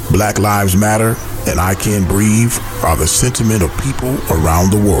 Black Lives Matter and I Can't Breathe are the sentiment of people around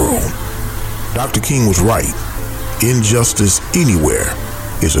the world. Dr. King was right. Injustice anywhere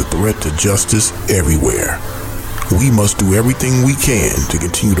is a threat to justice everywhere. We must do everything we can to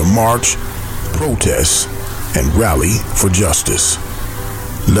continue to march, protest, and rally for justice.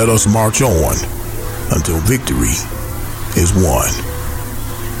 Let us march on until victory is won.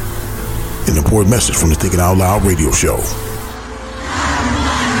 An important message from the Thinking Out Loud radio show.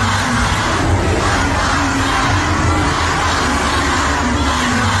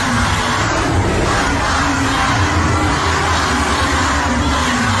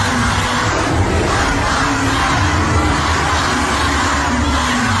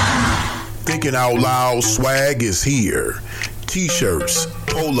 Thinking Out Loud swag is here. T-shirts,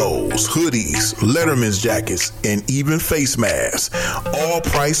 polos, hoodies, Letterman's jackets, and even face masks. All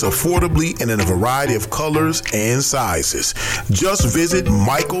priced affordably and in a variety of colors and sizes. Just visit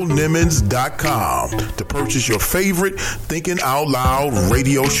michaelnimmons.com to purchase your favorite Thinking Out Loud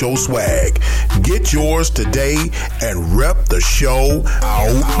radio show swag. Get yours today and rep the show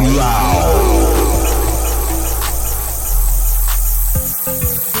out loud.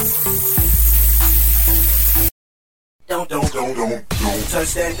 Don't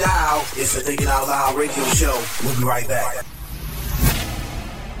touch that dial. It's the Thinking Out Loud radio show. We'll be right back.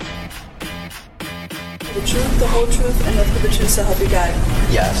 The truth, the whole truth, and nothing but the truth, so help you God.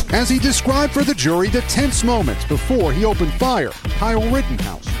 Yes. As he described for the jury the tense moments before he opened fire, Kyle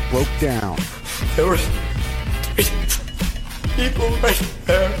Rittenhouse broke down. There were 3 people right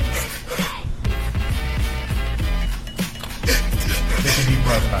there. Take a deep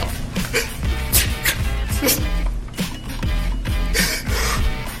breath now.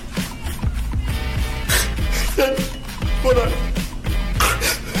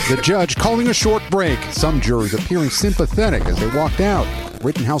 The judge calling a short break, some jurors appearing sympathetic as they walked out.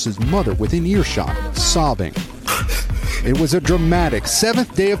 Rittenhouse's mother within earshot, sobbing. It was a dramatic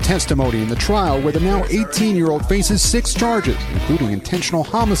 7th day of testimony in the trial where the now 18-year-old faces 6 charges, including intentional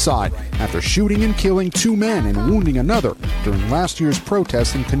homicide after shooting and killing 2 men and wounding another during last year's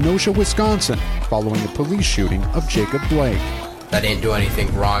protest in Kenosha, Wisconsin, following the police shooting of Jacob Blake. I didn't do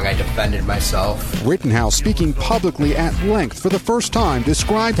anything wrong. I defended myself. Rittenhouse, speaking publicly at length for the first time,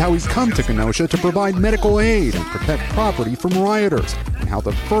 described how he's come to Kenosha to provide medical aid and protect property from rioters, and how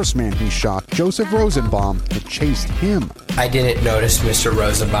the first man he shot, Joseph Rosenbaum, had chased him. I didn't notice Mr.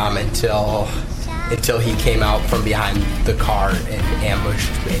 Rosenbaum until he came out from behind the car and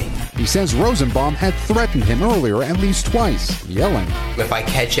ambushed me. He says Rosenbaum had threatened him earlier at least twice, yelling, "If I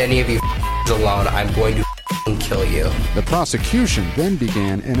catch any of you alone, I'm going to kill you. The prosecution then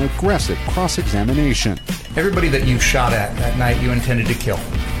began an aggressive cross-examination. Everybody that you shot at that night, you intended to kill,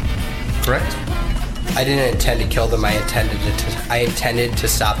 correct? I didn't intend to kill them. I intended to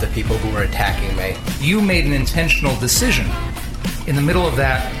stop the people who were attacking me. You made an intentional decision in the middle of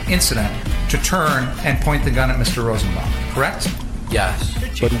that incident to turn and point the gun at Mr. Rosenbaum, correct? Yes.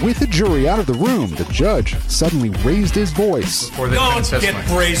 But with the jury out of the room, the judge suddenly raised his voice. Don't get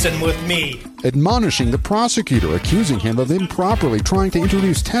brazen with me. Admonishing the prosecutor, accusing him of improperly trying to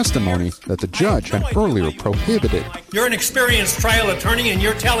introduce testimony that the judge had earlier prohibited. You're an experienced trial attorney, and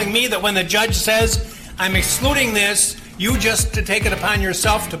you're telling me that when the judge says, I'm excluding this, you just to take it upon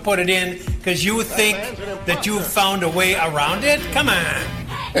yourself to put it in because you think that you've found a way around it? Come on.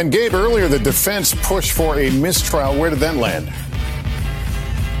 And Gabe, earlier the defense pushed for a mistrial. Where did that land?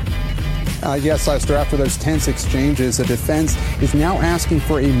 Yes, Lester, after those tense exchanges, the defense is now asking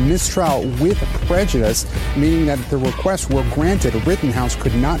for a mistrial with prejudice, meaning that if the requests were granted, Rittenhouse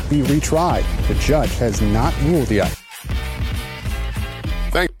could not be retried. The judge has not ruled yet.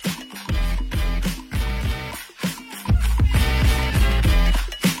 Thank you.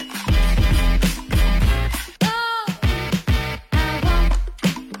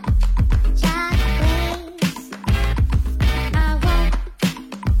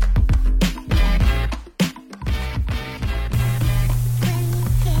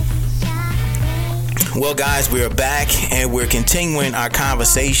 Well, guys, we're back and we're continuing our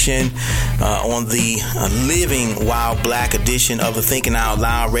conversation on the Living While Black edition of the Thinking Out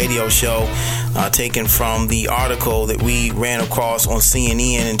Loud radio show, taken from the article that we ran across on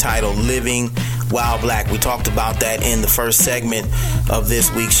CNN entitled Living While Black. We talked about that in the first segment of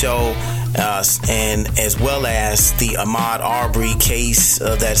this week's show. And as well as the Ahmaud Arbery case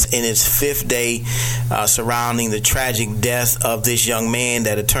that's in its fifth day surrounding the tragic death of this young man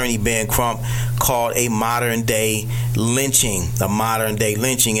that Attorney Ben Crump called a modern day lynching.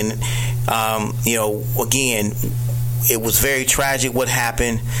 And, again, it was very tragic what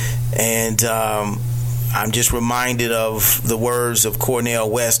happened. And I'm just reminded of the words of Cornel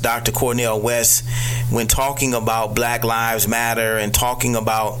West, Dr. Cornel West, when talking about Black Lives Matter and talking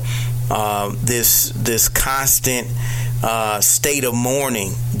about this constant state of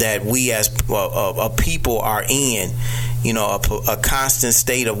mourning that we as a people are in, a constant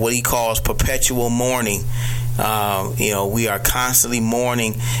state of what he calls perpetual mourning. We are constantly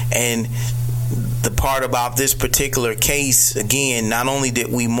mourning. And the part about this particular case, again, not only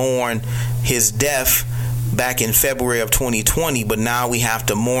did we mourn his death back in February of 2020, but now we have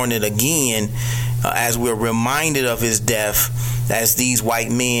to mourn it again as we're reminded of his death, as these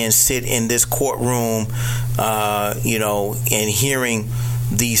white men sit in this courtroom, and hearing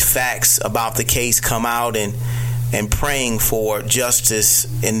these facts about the case come out and praying for justice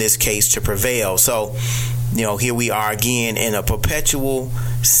in this case to prevail. So, here we are again in a perpetual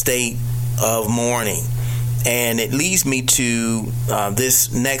state of mourning. And it leads me to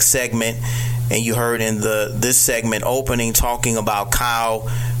this next segment. And you heard in this segment opening talking about Kyle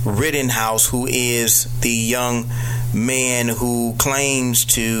Rittenhouse, who is the young man who claims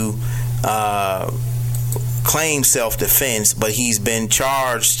self-defense, but he's been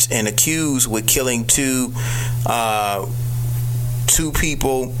charged and accused with killing two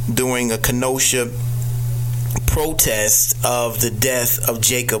people during a Kenosha protest of the death of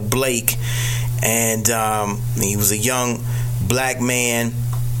Jacob Blake. And he was a young black man.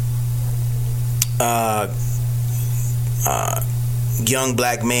 Young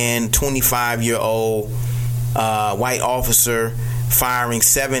black man, 25-year-old white officer, firing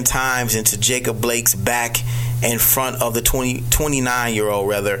 7 times into Jacob Blake's back in front of the 29-year-old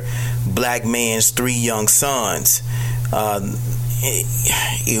black man's 3 young sons.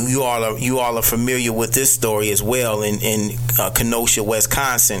 You all are familiar with this story as well in Kenosha,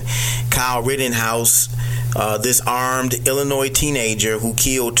 Wisconsin. Kyle Rittenhouse, this armed Illinois teenager who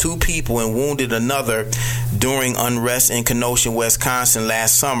killed 2 people and wounded another during unrest in Kenosha, Wisconsin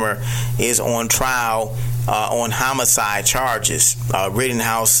last summer, is on trial on homicide charges.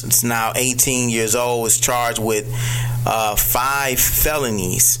 Rittenhouse is now 18 years old, is charged with 5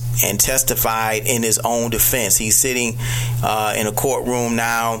 felonies and testified in his own defense. He's sitting in a courtroom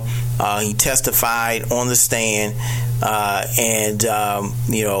now. He testified on the stand, and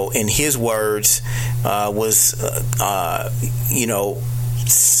in his words, was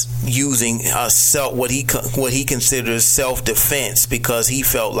using what he considers self-defense because he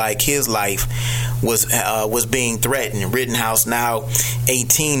felt like his life was being threatened. Rittenhouse, now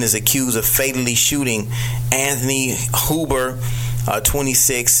 18, is accused of fatally shooting Anthony Huber,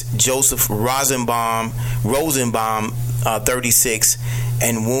 26, Joseph Rosenbaum, 36,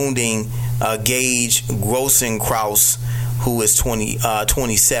 and wounding Gage Grossenkraus, who is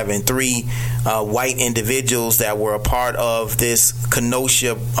 27. 3 white individuals that were a part of this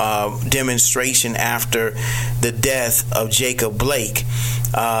Kenosha demonstration after the death of Jacob Blake.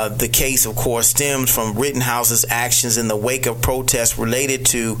 The case, of course, stems from Rittenhouse's actions in the wake of protests related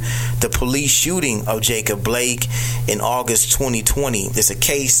to the police shooting of Jacob Blake in August 2020. It's a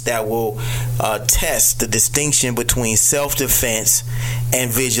case that will test the distinction between self-defense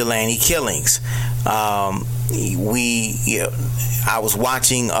and vigilante killings. I was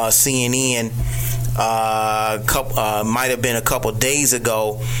watching CNN might have been a couple days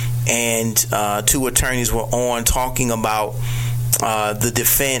ago, and 2 attorneys were on talking about the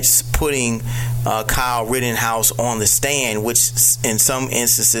defense putting Kyle Rittenhouse on the stand, which in some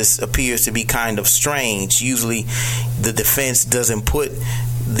instances appears to be kind of strange. Usually the defense doesn't put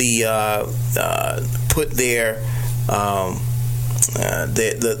their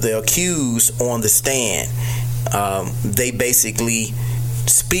accused on the stand. They basically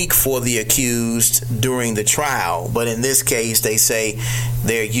speak for the accused during the trial, but in this case they say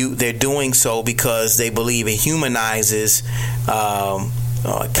they're doing so because they believe it humanizes Kyle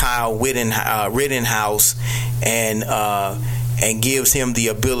Rittenhouse and gives him the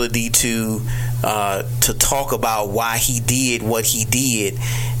ability to talk about why he did what he did.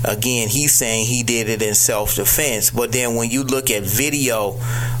 Again, he's saying he did it in self-defense, but then when you look at video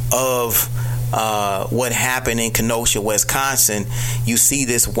of what happened in Kenosha, Wisconsin, you see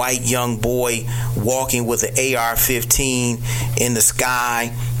this white young boy walking with an AR-15 in the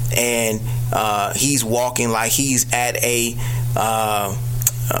sky, and he's walking like he's at a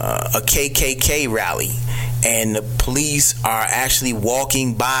KKK rally, and the police are actually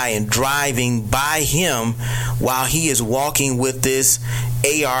walking by and driving by him while he is walking with this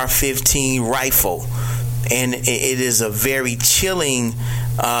AR-15 rifle. And it is a very chilling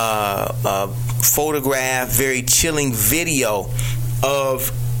photograph, very chilling video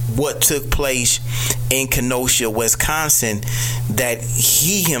of what took place in Kenosha, Wisconsin, that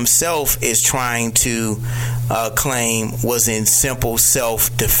he himself is trying to claim was in simple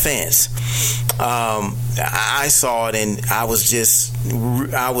self-defense. I saw it, and I was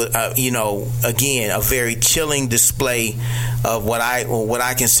again, a very chilling display of what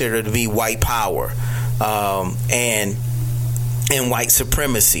I consider to be white power. And white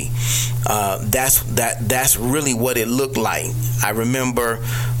supremacy. That's really what it looked like. I remember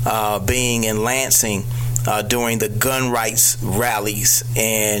being in Lansing during the gun rights rallies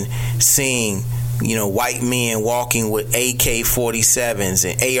and seeing, white men walking with AK-47s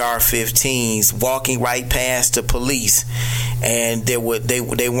and AR-15s, walking right past the police, and they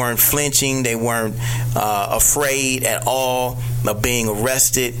weren't flinching, they weren't afraid at all of being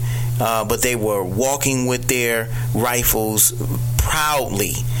arrested. But they were walking with their rifles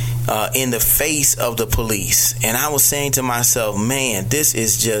proudly in the face of the police. And I was saying to myself, man, this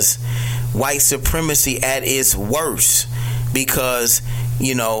is just white supremacy at its worst. Because,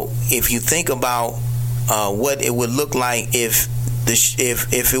 if you think about what it would look like if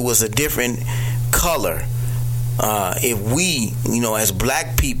it was a different color, if we, as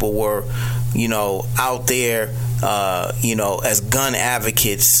black people were, out there, as gun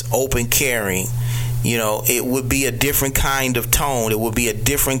advocates, open carrying, it would be a different kind of tone. It would be a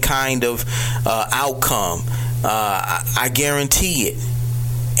different kind of outcome. I guarantee it.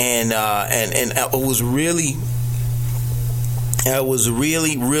 And it was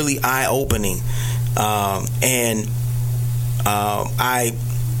really eye opening. I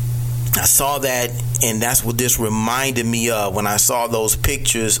saw that, and that's what this reminded me of when I saw those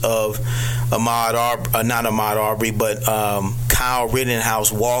pictures of Kyle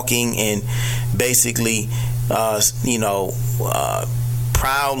Rittenhouse walking and basically,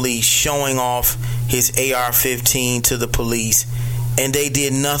 proudly showing off his AR-15 to the police, and they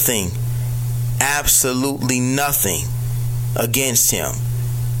did nothing, absolutely nothing against him.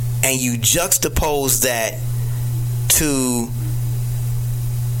 And you juxtapose that to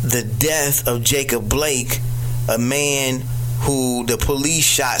the death of Jacob Blake, a man who the police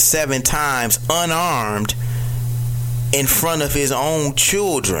shot 7 times unarmed in front of his own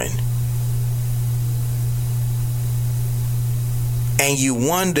children. And you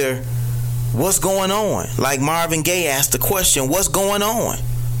wonder what's going on. Like Marvin Gaye asked the question, what's going on?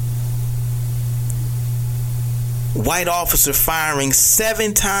 White officer firing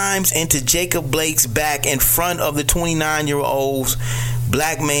 7 times into Jacob Blake's back in front of the 29-year-old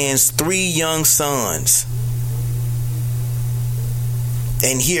black man's 3 young sons.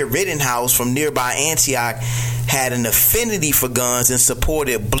 And here Rittenhouse from nearby Antioch had an affinity for guns and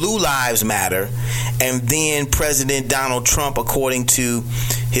supported Blue Lives Matter, and then President Donald Trump, according to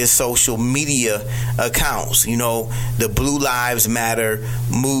his social media accounts, the Blue Lives Matter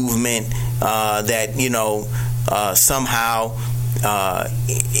movement, that somehow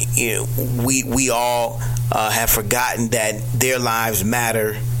we all have forgotten that their lives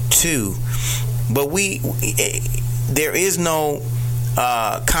matter too. But there is no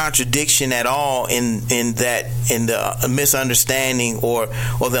contradiction at all in the misunderstanding or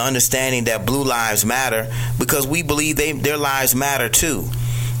the understanding that Blue Lives Matter, because we believe their lives matter too.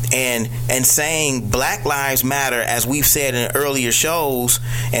 And saying Black Lives Matter, as we've said in earlier shows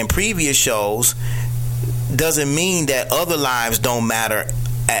and previous shows, doesn't mean that other lives don't matter.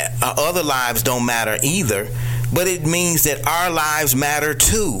 Other lives don't matter either, but it means that our lives matter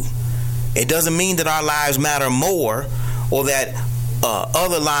too. It doesn't mean that our lives matter more or that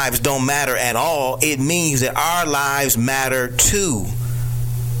other lives don't matter at all. It means that our lives matter too.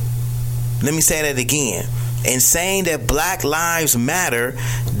 Let me say that again. And saying that Black Lives Matter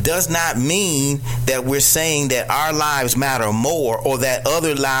does not mean that we're saying that our lives matter more or that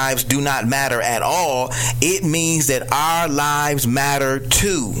other lives do not matter at all. It means that our lives matter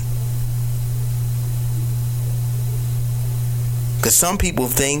too. Because some people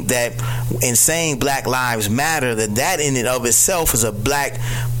think that in saying Black Lives Matter, that in and of itself is a Black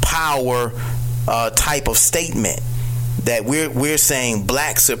power type of statement. That we're saying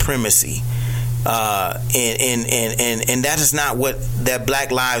Black supremacy. And that is not what that Black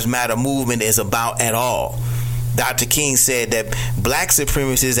Lives Matter movement is about at all. Dr. King said that Black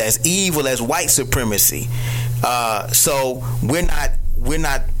supremacy is as evil as white supremacy. So we're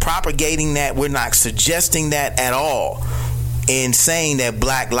not propagating that. We're not suggesting that at all. In saying that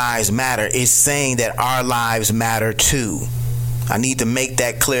Black Lives Matter, is saying that our lives matter too. I need to make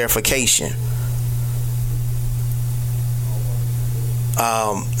that clarification.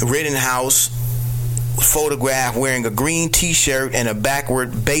 Rittenhouse photographed wearing a green t-shirt and a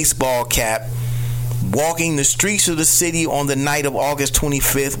backward baseball cap, walking the streets of the city on the night of August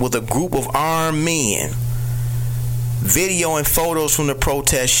 25th with a group of armed men. Video and photos from the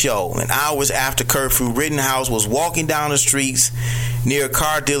protest show. And hours after curfew, Rittenhouse was walking down the streets near a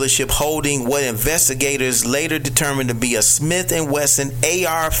car dealership holding what investigators later determined to be a Smith & Wesson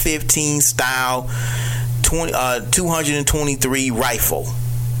AR-15 style 223 rifle,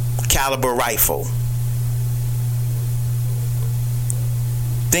 caliber rifle.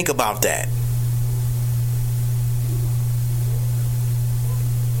 Think about that.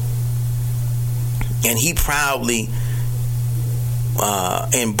 And he proudly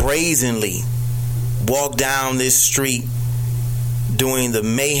and brazenly walked down this street during the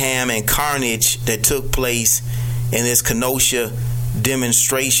mayhem and carnage that took place in this Kenosha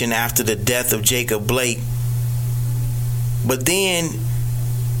demonstration after the death of Jacob Blake. But then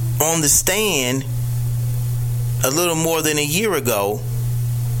on the stand a little more than a year ago,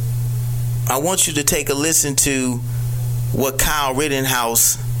 I want you to take a listen to what Kyle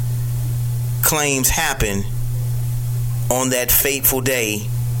Rittenhouse claims happened on that fateful day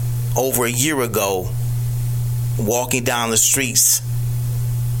over a year ago, walking down the streets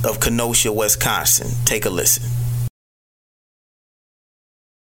of Kenosha, Wisconsin. Take a listen.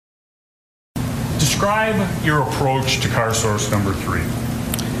 Describe your approach to car source number 3.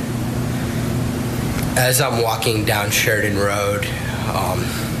 As I'm walking down Sheridan Road,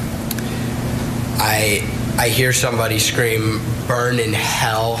 I hear somebody scream, "Burn in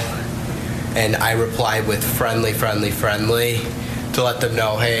hell," and I replied with friendly, to let them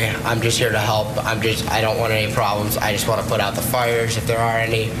know, hey, I'm just here to help. I don't want any problems. I just want to put out the fires if there are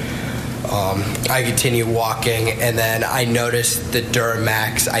any. I continue walking, and then I notice the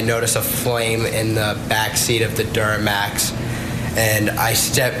Duramax. I notice a flame in the back seat of the Duramax, and I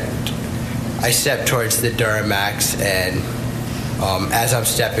step towards the Duramax, and as I'm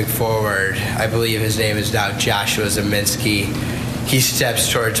stepping forward, I believe his name is now Joshua Zeminski. He steps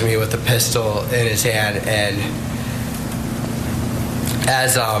towards me with a pistol in his hand, and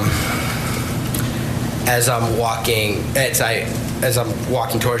as I'm walking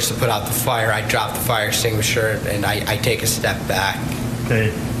towards to put out the fire, I drop the fire extinguisher and I take a step back.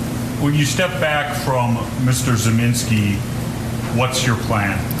 Okay. When you step back from Mr. Zeminski, what's your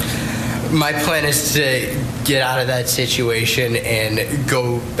plan? My plan is to get out of that situation and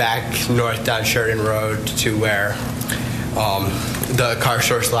go back north down Sheridan Road to where the car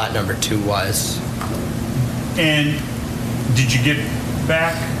source lot number 2 was. And did you get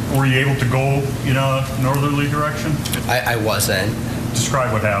back? Were you able to go in a northerly direction? I wasn't.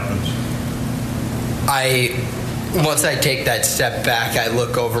 Describe what happens. Once I take that step back, I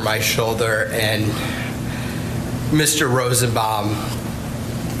look over my shoulder, and Mr. Rosenbaum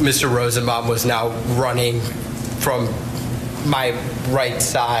was now running from my right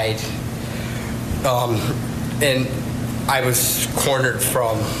side, and I was cornered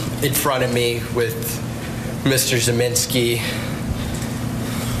from in front of me with Mr. Zeminski,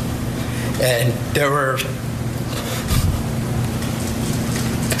 and there were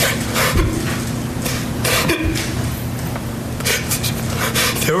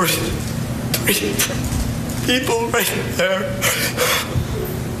three people right there.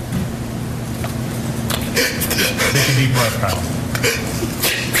 Take a deep breath, Kyle.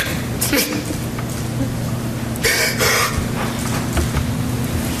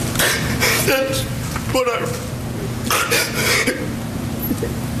 That's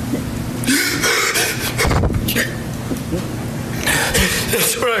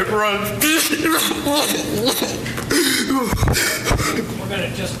what I run. We're going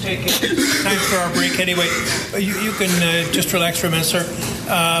to just take time for our break anyway. You can just relax for a minute, sir.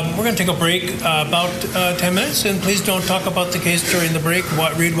 We're going to take a break about 10 minutes, and please don't talk about the case during the break.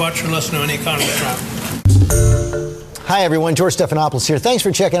 Read, watch, or listen to any account of the trial. Hi, everyone. George Stephanopoulos here. Thanks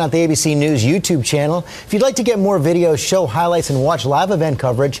for checking out the ABC News YouTube channel. If you'd like to get more videos, show highlights, and watch live event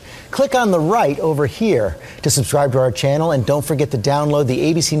coverage, click on the right over here to subscribe to our channel. And don't forget to download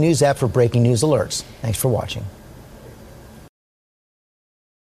the ABC News app for breaking news alerts. Thanks for watching.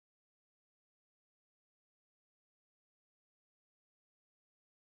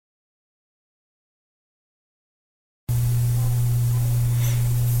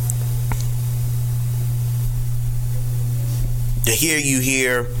 To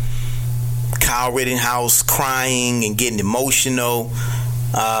hear Kyle Rittenhouse crying and getting emotional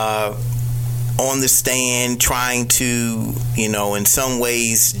on the stand, trying to, in some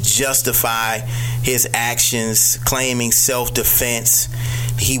ways justify his actions, claiming self-defense.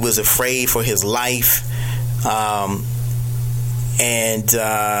 He was afraid for his life, and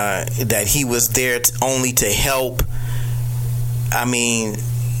that he was there only to help. I mean,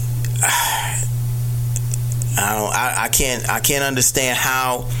 I can't understand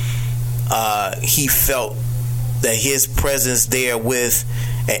how he felt that his presence there with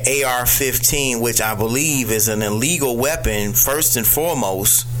an AR-15, which I believe is an illegal weapon, first and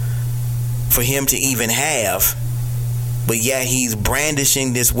foremost, for him to even have. But yet he's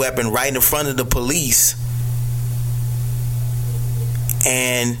brandishing this weapon right in front of the police.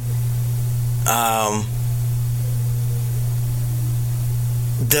 And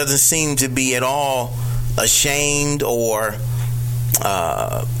doesn't seem to be at all ashamed or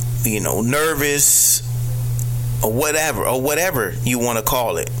nervous or whatever you want to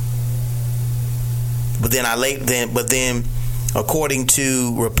call it. But then according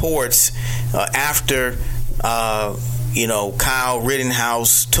to reports, after Kyle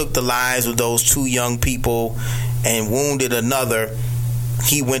Rittenhouse took the lives of those two young people and wounded another,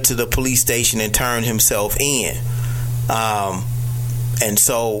 he went to the police station and turned himself in. And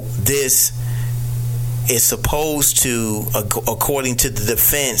so this is supposed to, according to the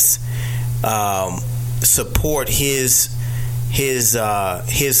defense, support his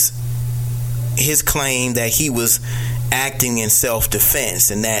claim that he was acting in self-defense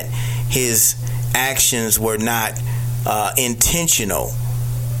and that his actions were not intentional.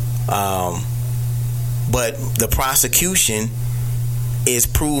 But the prosecution is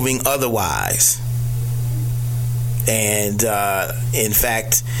proving otherwise. And in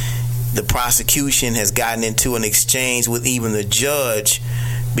fact, the prosecution has gotten into an exchange with even the judge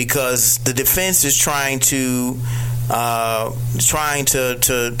because the defense is trying to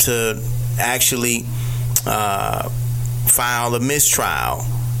actually file a mistrial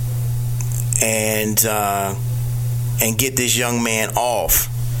and get this young man off.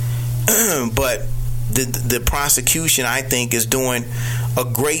 But the prosecution, I think, is doing a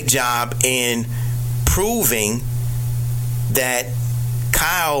great job in proving that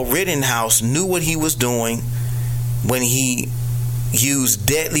Kyle Rittenhouse knew what he was doing when he used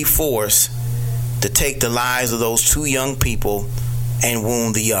deadly force to take the lives of those two young people and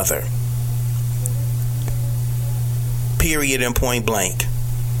wound the other. Period and point blank.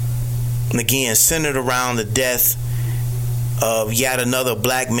 And again, centered around the death of yet another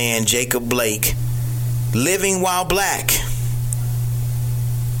black man, Jacob Blake, living while black.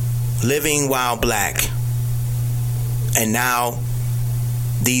 Living while black. And now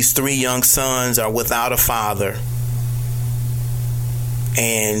these three young sons are without a father.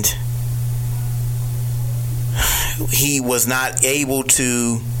 And he was not able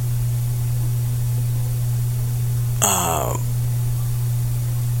to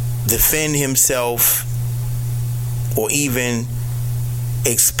defend himself or even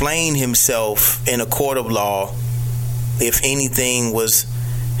explain himself in a court of law if anything was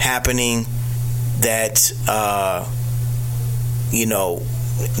happening that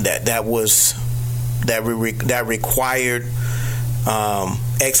that required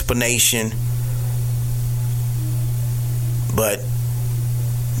explanation, but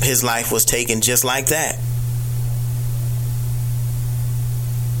his life was taken just like that.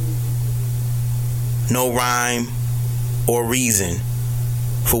 No rhyme or reason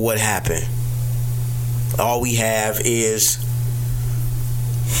for what happened. All we have is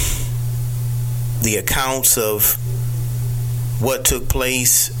the accounts of what took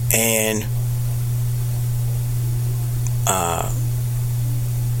place and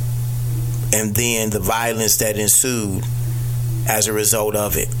then the violence that ensued as a result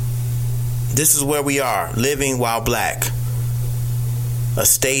of it. This is where we are, living while black. A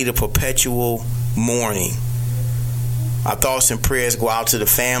state of perpetual mourning. Our thoughts and prayers go out to the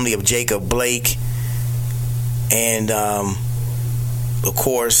family of Jacob Blake, and of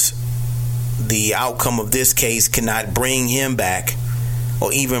course the outcome of this case cannot bring him back,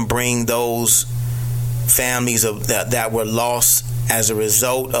 or even bring those families that were lost as a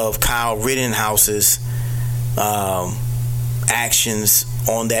result of Kyle Rittenhouse's actions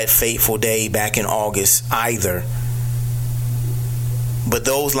on that fateful day back in August either. But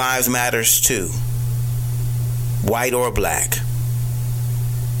those lives matters too, white or black.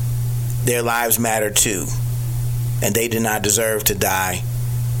 Their lives matter too, and they did not deserve to die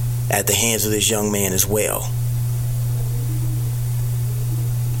at the hands of this young man as well.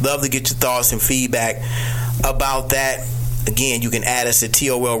 Love to get your thoughts and feedback about that. Again, you can add us at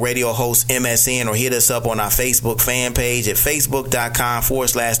TOL Radio Host MSN, or hit us up on our Facebook fan page at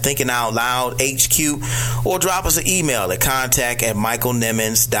facebook.com/Thinking Out Loud HQ, or drop us an email at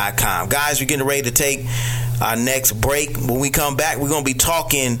contact@michaelnimmons.com. Guys, we're getting ready to take our next break. When we come back, we're going to be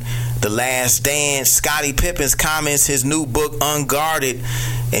talking The Last Dance, Scottie Pippen's comments, his new book Unguarded,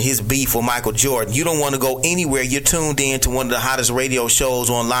 and his beef with Michael Jordan. You don't want to go anywhere. You're tuned in to one of the hottest radio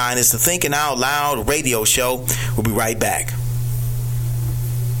shows online. It's the Thinking Out Loud radio show. We'll be right back.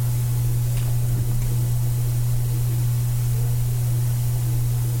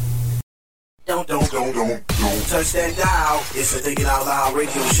 Don't touch that dial. It's the Thinking Out Loud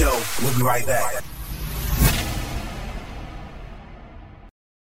radio show. We'll be right back.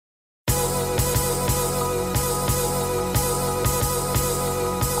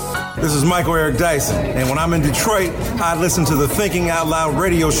 This is Michael Eric Dyson, and when I'm in Detroit, I listen to the Thinking Out Loud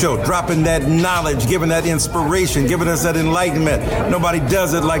radio show, dropping that knowledge, giving that inspiration, giving us that enlightenment. Nobody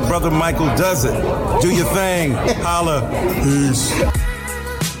does it like Brother Michael does it. Do your thing. Holla. Peace.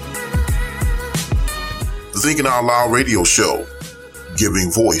 The Thinking Out Loud radio show, giving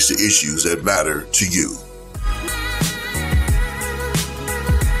voice to issues that matter to you.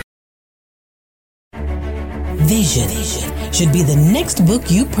 Vision should be the next book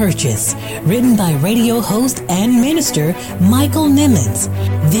you purchase. Written by radio host and minister Michael Nimmons.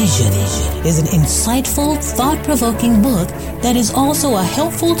 Vision is an insightful, thought-provoking book that is also a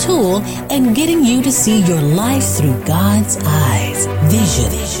helpful tool in getting you to see your life through God's eyes.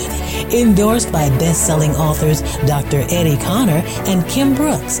 Vision. Endorsed by best-selling authors Dr. Eddie Connor and Kim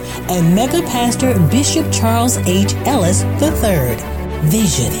Brooks and mega pastor Bishop Charles H. Ellis III.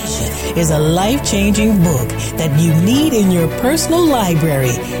 Vision is a life-changing book that you need in your personal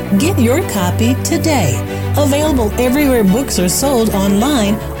library. Get your copy today. Available everywhere books are sold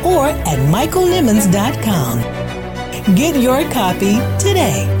online or at michaelnimmons.com. Get your copy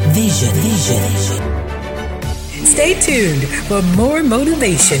today. Vision. Stay tuned for more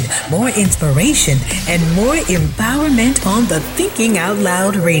motivation, more inspiration, and more empowerment on the Thinking Out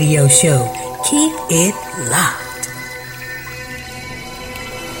Loud radio show. Keep it locked.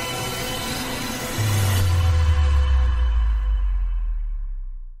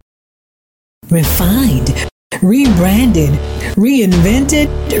 Refined, rebranded, reinvented,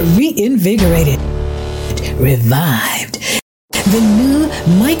 reinvigorated, revived. The new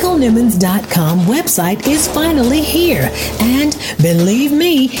michaelnimmons.com website is finally here, and believe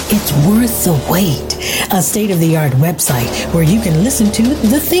me, it's worth the wait. A state-of-the-art website where you can listen to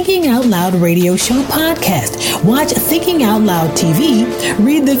the Thinking Out Loud radio show podcast, watch Thinking Out Loud TV,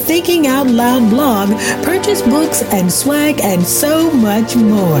 read the Thinking Out Loud blog, purchase books and swag, and so much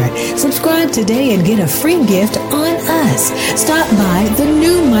more. Subscribe today and get a free gift on us. Stop by the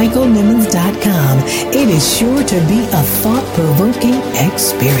new michaelnimmons.com. It is sure to be a thought-provoking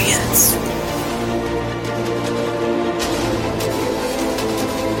experience.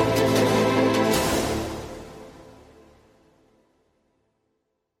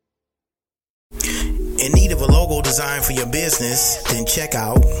 In need of a logo design for your business? Then check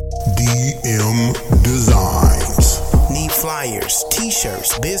out DM Designs. Need flyers,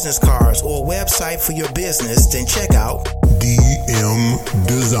 t-shirts, business cards, or a website for your business? Then check out DM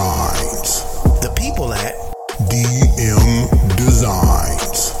Designs. The people at DM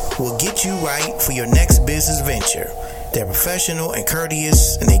Designs will get you right for your next business venture. They're professional and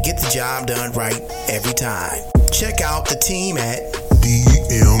courteous, and they get the job done right every time. Check out the team at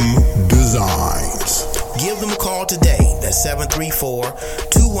DM Designs. Give them a call today. That's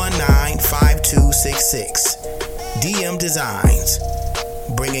 734-219-5266. DM Designs,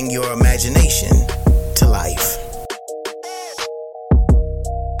 bringing your imagination to life.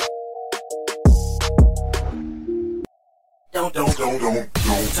 Don't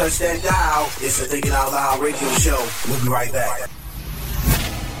touch that dial. It's the Thinking Out Loud radio show. We'll be right back.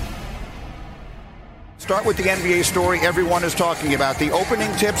 Start with the NBA story everyone is talking about. The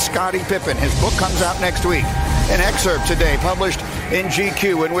opening tip, Scottie Pippen. His book comes out next week. An excerpt today published in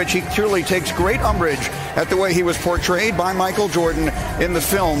GQ in which he truly takes great umbrage at the way he was portrayed by Michael Jordan in the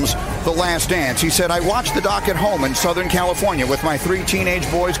films The Last Dance. He said, I watched the doc at home in Southern California with my 3 teenage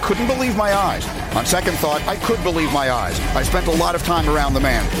boys. Couldn't believe my eyes. On second thought, I could believe my eyes. I spent a lot of time around the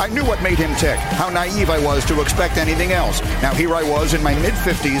man. I knew what made him tick, how naive I was to expect anything else. Now here I was in my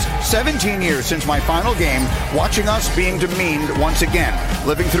mid-50s, 17 years since my final game, watching us being demeaned once again.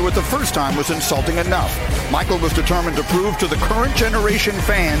 Living through it the first time was insulting enough. Michael was determined to prove to the current generation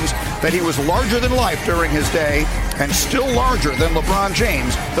fans that he was larger than life during his day and still larger than LeBron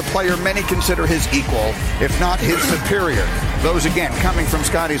James, the player many consider his equal, if not his superior. Those, again, coming from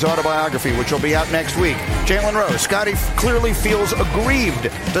Scottie's autobiography, which will be out next week. Jalen Rose, Scottie clearly feels aggrieved.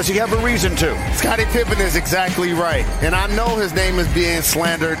 Does he have a reason to? Scottie Pippen is exactly right. And I know his name is being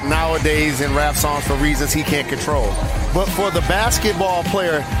slandered nowadays in rap songs for reasons he can't control. But for the basketball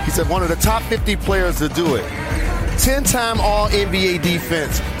player, he's one of the top 50 players to do it. 10-time All-NBA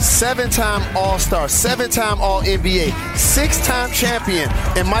defense, 7-time All-Star, 7-time All-NBA, 6-time champion.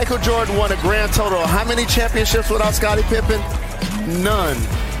 And Michael Jordan won a grand total of how many championships without Scottie Pippen? None.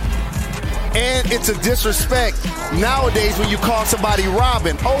 And it's a disrespect nowadays when you call somebody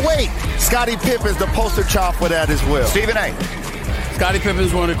Robin. Oh, wait, Scottie Pippen's the poster child for that as well. Stephen A. Scottie Pippen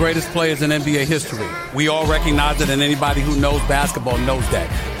is one of the greatest players in NBA history. We all recognize it, and anybody who knows basketball knows that.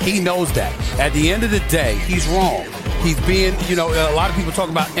 He knows that. At the end of the day, he's wrong. He's being, a lot of people talk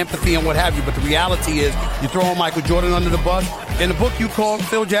about empathy and what have you, but the reality is you throw Michael Jordan under the bus. In the book, you call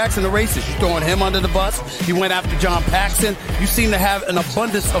Phil Jackson a racist. You're throwing him under the bus. He went after John Paxson. You seem to have an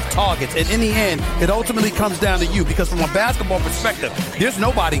abundance of targets. And in the end, it ultimately comes down to you, because from a basketball perspective, there's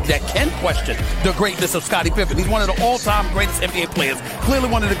nobody that can question the greatness of Scottie Pippen. He's one of the all-time greatest NBA players, clearly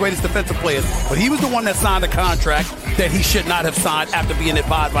one of the greatest defensive players. But he was the one that signed a contract that he should not have signed after being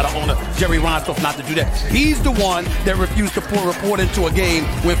advised by the owner, Jerry Reinsdorf, not to do that. He's the one that refused to report into a game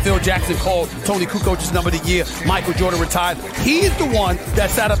when Phil Jackson called Tony Kukoc's number of the year. Michael Jordan retired. He's the one that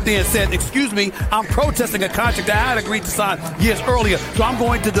sat up there and said, excuse me, I'm protesting a contract that I had agreed to sign years earlier, so I'm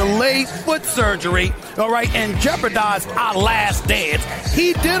going to delay foot surgery, all right, and jeopardize our last dance.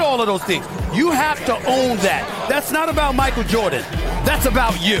 He did all of those things. You have to own that. That's not about Michael Jordan. That's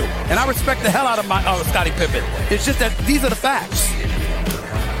about you. And I respect the hell out of Scottie Pippen. It's just that these are the facts.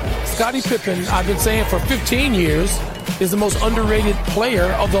 Scottie Pippen, I've been saying for 15 years, is the most underrated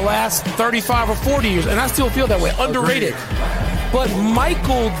player of the last 35 or 40 years. And I still feel that way. Underrated. But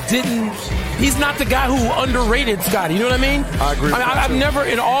Michael he's not the guy who underrated Scottie. You know what I mean? I agree. I've never,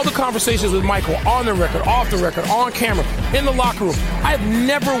 in all the conversations with Michael, on the record, off the record, on camera, in the locker room, I've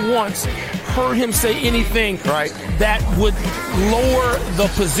never once heard him say anything that would lower the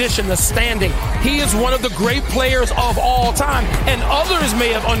position, the standing. He is one of the great players of all time, and others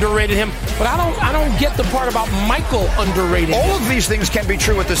may have underrated him, but I don't get the part about Michael underrating him. All of these things can be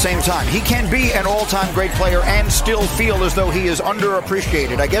true at the same time. He can be an all-time great player and still feel as though he is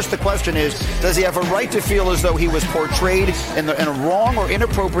underappreciated. I guess the question is, does he have a right to feel as though he was portrayed in a wrong or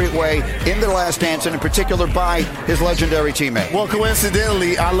inappropriate way in The Last Dance, and in particular by his legendary teammate? Well,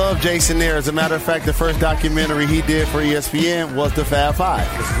 coincidentally, I love Jason there. As a matter of fact, the first documentary he did for ESPN was the Fab Five.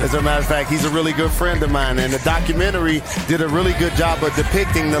 As a matter of fact, he's a really good friend of mine, and the documentary did a really good job of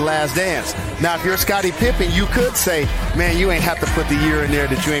depicting The Last Dance. Now, if you're Scottie Pippen, you could say, man, you ain't have to put the year in there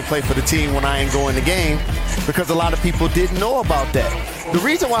that you ain't play for the team when I ain't going the game, because a lot of people didn't know about that. The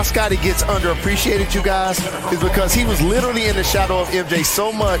reason why Scottie gets underappreciated, you guys, is because he was literally in the shadow of MJ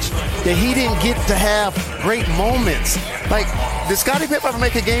so much that he didn't get to have great moments. Like, did Scottie Pippen ever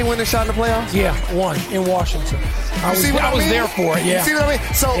make a game-winning shot in the playoffs? Yeah, one in Washington. I was there for it, yeah. You see what I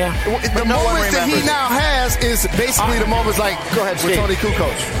mean? So the moments that he now has is basically the moments like, go ahead, with Tony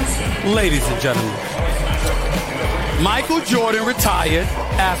Kukoc. Ladies and gentlemen, Michael Jordan retired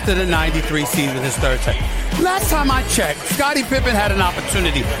after the 93 season, his third time. Last time I checked, Scottie Pippen had an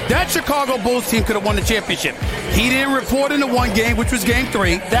opportunity. That Chicago Bulls team could have won the championship. He didn't report in the one game, which was game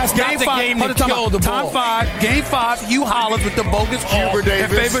 3. That's game not the 5, game that killed the ball. Time 5, game 5, Hugh Hollins with the bogus call in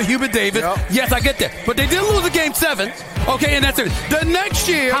favor of Hubert Davis. Yep. Yes, I get that. But they did lose a game 7. Okay, and that's it. The next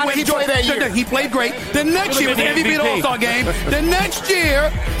year, how did he play that year? He played great. The next year was the MVP of the All-Star game. The next year,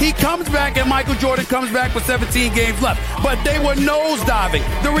 he comes back and Michael Jordan comes back with 17 games left. But they were nosediving.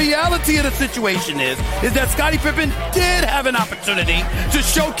 The reality of the situation is that Scottie Pippen did have an opportunity to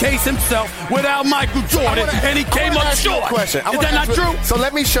showcase himself without Michael Jordan, and he came up short. Question. Is that not true? So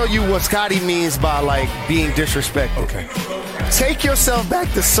let me show you what Scottie means by like being disrespectful. Okay. Take yourself back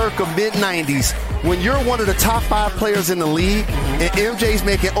to circa mid-90s when you're one of the top 5 players in the league and MJ's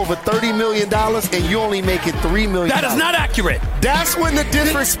making over $30 million and you only making $3 million. That is not accurate. That's when the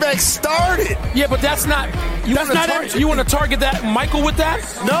disrespect started. Yeah, but that's not. You want to target that Michael with that?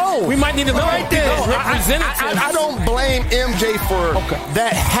 No. We might need to know right there. Representatives. I don't blame MJ for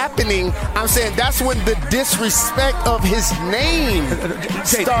that happening. I'm saying that's when the disrespect of his name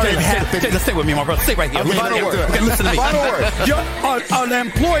started happening. Stay with me, my brother. Stay right here. Okay, listen to me. An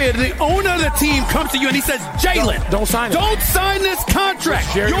employer, the owner of the team, comes to you and he says, Jalen, don't sign it. Don't sign this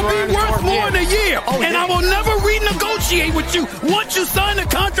contract. You'll be worth more in a year. And I will never renegotiate with you once you sign the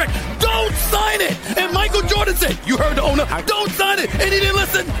contract. Don't sign it. And Michael Jordan said, you heard the owner, don't sign it. And he didn't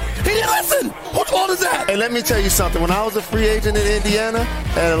listen. He didn't listen. What fault is that? Hey, let me tell you something. When I was a free agent in Indiana,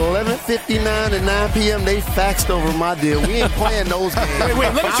 at 11:59 and 9 p.m., they faxed over my deal. We ain't playing those games.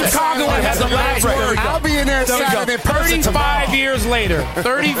 Wait, let Chicago have the last word. I'll be in there Saturday in person 35 years later.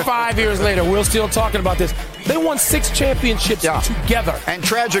 35 years later, we're still talking about this. They won 6 championships together. And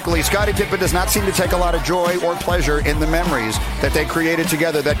tragically, Scottie Pippen does not seem to take a lot of joy or pleasure in the memories that they created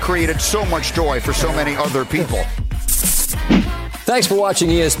together that created so much joy for so many other people. Thanks for watching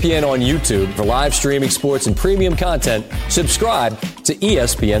ESPN on YouTube. For live streaming sports and premium content, subscribe to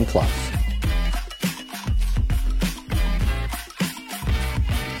ESPN Plus.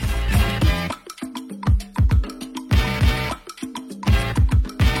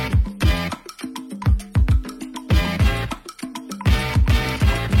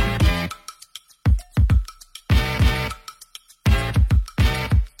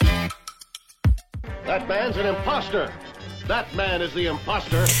 That man's an imposter. That man is the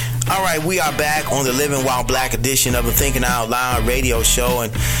imposter. All right, we are back on the Living While Black edition of the Thinking Out Loud radio show.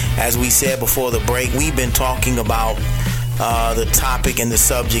 And as we said before the break, we've been talking about the topic and the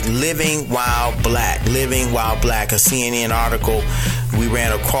subject, Living While Black. Living While Black, a CNN article we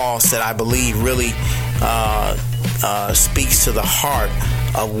ran across that I believe really speaks to the heart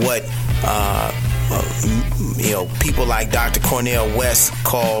of what people like Dr. Cornel West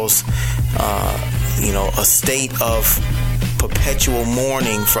calls a state of perpetual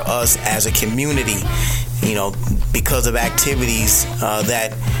mourning for us as a community, because of activities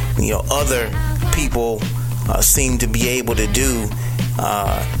that other people seem to be able to do,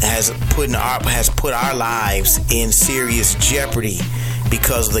 has put our lives in serious jeopardy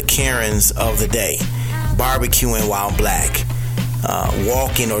because of the Karens of the day. Barbecuing while black,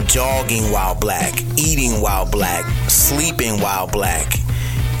 walking or jogging while black, eating while black, sleeping while black,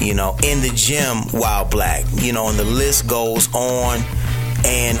 in the gym while black, and the list goes on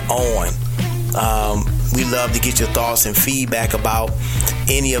and on. We love to get your thoughts and feedback about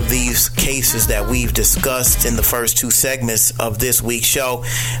any of these cases that we've discussed in the first 2 segments of this week's show.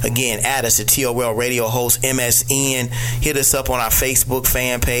 Again, add us at TOL Radio Host MSN. Hit us up on our Facebook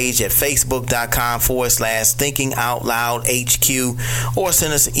fan page at facebook.com/Thinking Out Loud HQ, or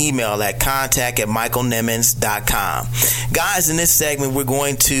send us an email at contact@michaelnimmons.com. Guys, in this segment, we're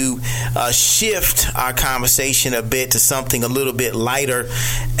going to shift our conversation a bit to something a little bit lighter,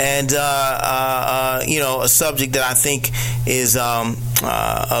 and a subject that I think is a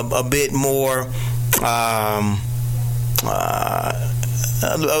bit more, a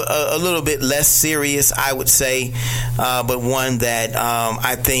little bit less serious, I would say, but one that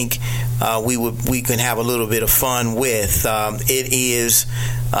I think we can have a little bit of fun with. It is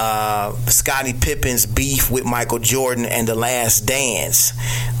Scottie Pippen's beef with Michael Jordan and The Last Dance.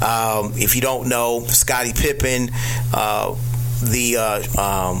 If you don't know, Scottie Pippen,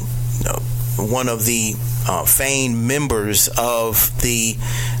 one of the famed members of the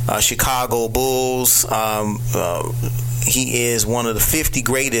Chicago Bulls. He is one of the 50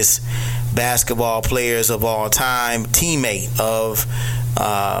 greatest basketball players of all time, teammate of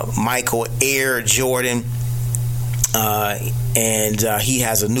Michael Air Jordan. And he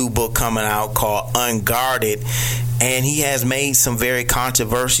has a new book coming out called Unguarded. And he has made some very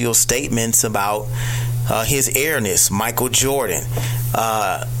controversial statements about his airness, Michael Jordan.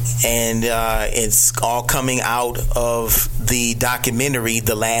 And it's all coming out of the documentary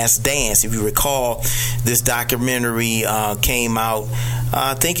The Last Dance. If you recall, this documentary came out,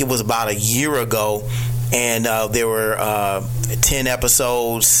 I think it was about a year ago, and there were 10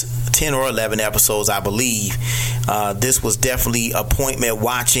 or 11 episodes, I believe. This was definitely appointment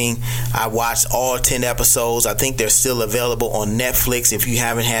watching. I watched all 10 episodes. I think they're still available on Netflix if you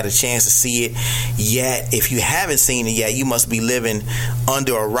haven't had a chance to see it yet. If you haven't seen it yet, you must be living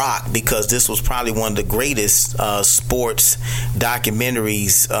under a rock, because this was probably one of the greatest sports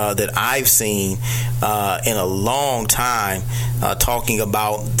documentaries that I've seen in a long time, talking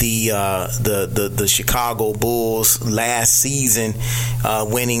about the Chicago Bulls last season,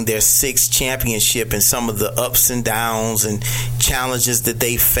 winning their 6th championship, and some of the ups and downs and challenges that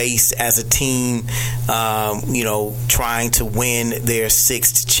they faced as a team, trying to win their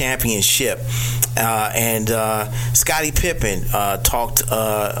 6th championship. And Scottie Pippen talked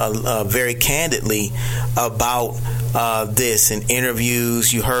very candidly about this in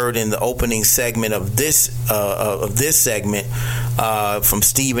interviews. You heard in the opening segment of this segment from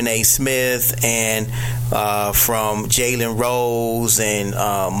Stephen A. Smith and from Jalen Rose and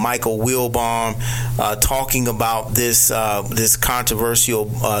Michael Wilbon talking about this controversial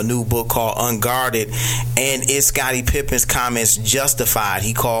new book called Unguarded, and is Scottie Pippen's comments justified?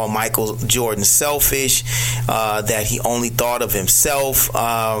 He called Michael Jordan selfish, that he only thought of himself,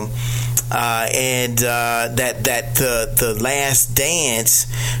 and that the Last Dance,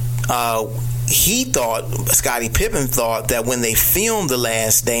 Scottie Pippen thought that when they filmed The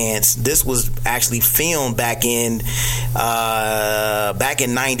Last Dance, this was actually filmed back in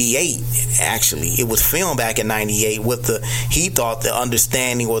 98. Actually, it was filmed back in 98. He thought the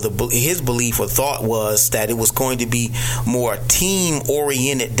understanding or his belief or thought was that it was going to be more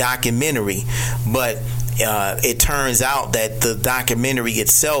team-oriented documentary, but it turns out that the documentary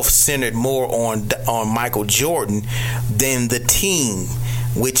itself centered more on Michael Jordan than the team,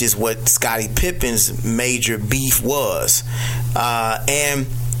 which is what Scottie Pippen's major beef was. And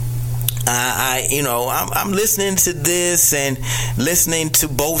I'm listening to this and listening to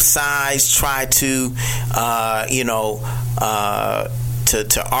both sides try to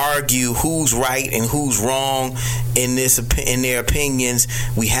to argue who's right and who's wrong in their opinions.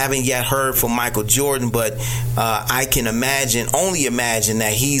 We haven't yet heard from Michael Jordan, but I can only imagine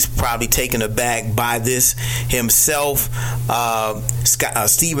that he's probably taken aback by this himself.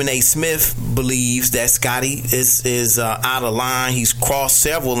 Stephen A. Smith believes that Scottie is out of line. He's crossed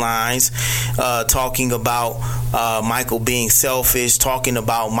several lines, talking about Michael being selfish, talking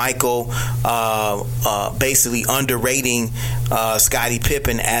about Michael basically underrating Scottie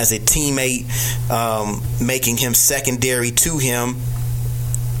Pippen as a teammate, making him secondary to him,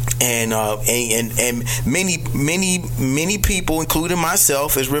 and many people, including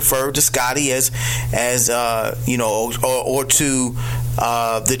myself, has referred to Scottie as or to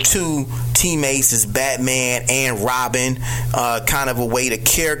the two teammates as Batman and Robin, kind of a way to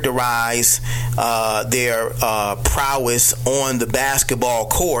characterize their prowess on the basketball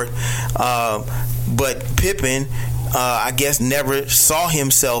court. But Pippen, I guess, never saw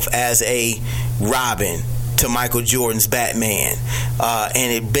himself as a Robin to Michael Jordan's Batman,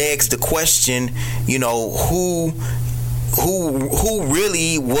 and it begs the question, who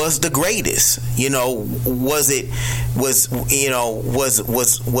really was the greatest?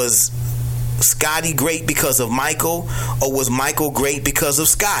 Was Scottie great because of Michael, or was Michael great because of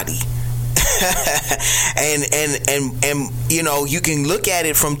Scottie? and you can look at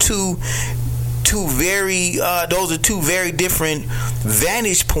it from those are two very different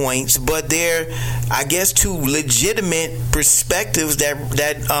vantage points, but they're, I guess, two legitimate perspectives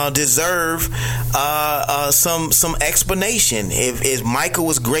that deserve some explanation. If Michael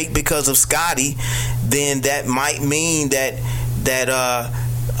was great because of Scottie, then that might mean that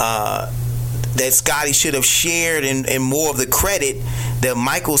Scottie should have shared in more of the credit that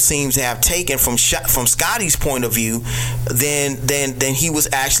Michael seems to have taken from Scottie's point of view than he was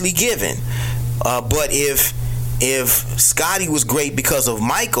actually given. But if Scottie was great because of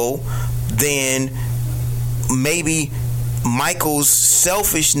Michael, then maybe Michael's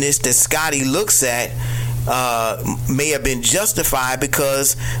selfishness that Scottie looks at may have been justified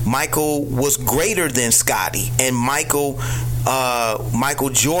because Michael was greater than Scottie, and Michael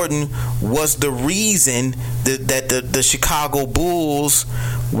Jordan was the reason that the Chicago Bulls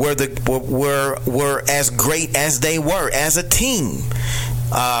were as great as they were as a team.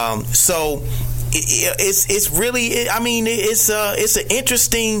 So it's really, I mean, it's an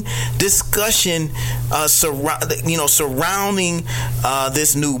interesting discussion surrounding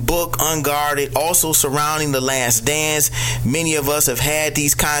this new book, Unguarded, also surrounding The Last Dance. Many of us have had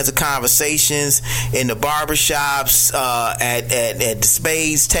these kinds of conversations in the barbershops, at the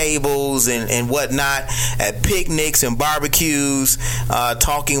spades tables and whatnot, at picnics and barbecues,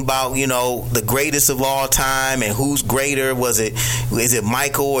 talking about, the greatest of all time and who's greater. Is it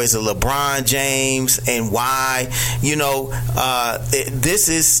Michael or is it LeBron James, and why? This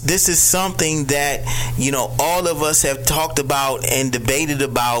is something that all of us have talked about and debated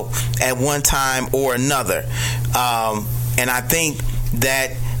about at one time or another, and I think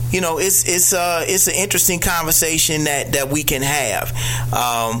that it's an interesting conversation that we can have.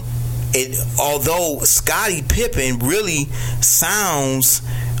 Although Scottie Pippen really sounds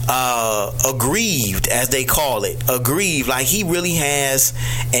aggrieved, as they call it, like he really has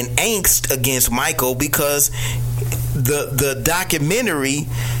an angst against Michael, because the documentary,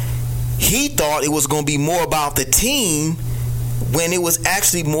 he thought it was going to be more about the team when it was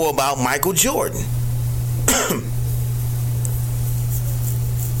actually more about Michael Jordan.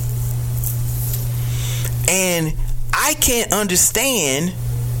 And I can't understand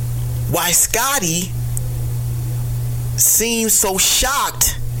why Scottie seems so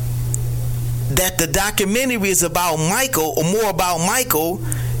shocked that the documentary is about Michael, or more about Michael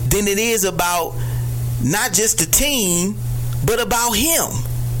than it is about not just the team, but about him.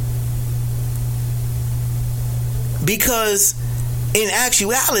 Because in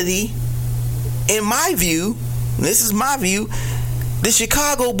actuality, in my view, this is my view, the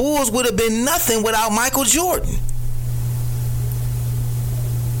Chicago Bulls would have been nothing without Michael Jordan.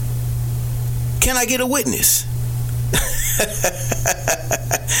 Can I get a witness?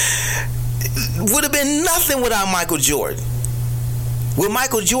 Would have been nothing without Michael Jordan. When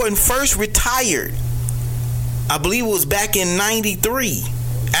Michael Jordan first retired, I believe it was back in '93,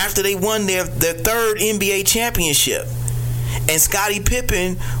 after they won their third NBA championship, and Scottie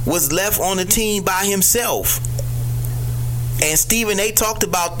Pippen was left on the team by himself. And Stephen A. talked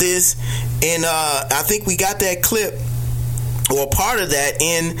about this, and I think we got that clip, or part of that,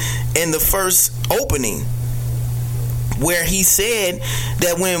 in the first opening, where he said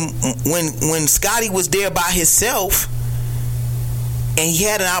that when Scottie was there by himself and he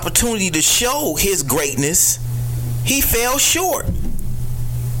had an opportunity to show his greatness, he fell short.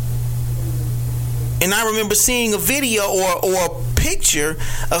 And I remember seeing a video or a picture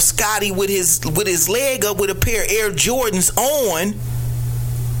of Scottie with his leg up with a pair of Air Jordans on,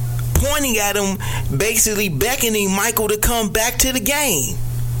 pointing at him, basically beckoning Michael to come back to the game.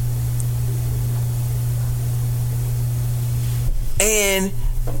 And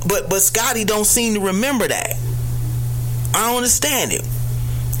but Scottie don't seem to remember that. I don't understand it.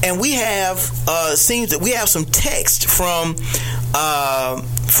 And we have seems that we have some text from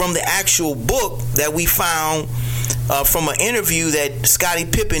the actual book that we found from an interview that Scottie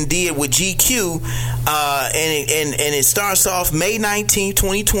Pippen did with GQ, and it starts off May 19,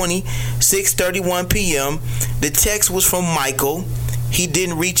 2020, 6:31 p.m. The text was from Michael. He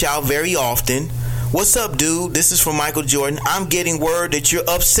didn't reach out very often. What's up, dude? This is from Michael Jordan. I'm getting word that you're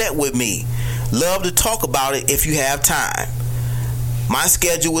upset with me. Love to talk about it if you have time. My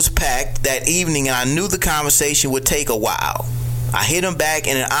schedule was packed that evening and I knew the conversation would take a while. I hit him back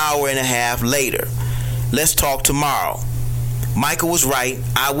in an hour and a half later. Let's talk tomorrow. Michael was right.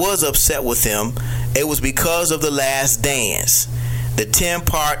 I was upset with him. It was because of The Last Dance, the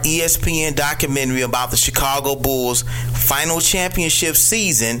 10-part ESPN documentary about the Chicago Bulls' final championship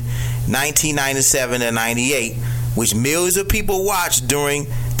season, 1997 and 98, which millions of people watched during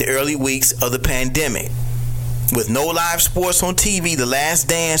the early weeks of the pandemic. With no live sports on TV, The Last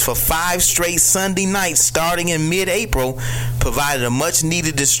Dance for 5 straight Sunday nights starting in mid-April provided a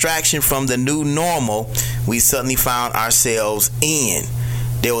much-needed distraction from the new normal we suddenly found ourselves in.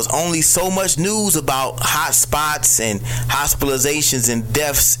 There was only so much news about hot spots and hospitalizations and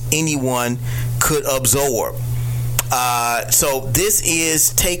deaths anyone could absorb. So this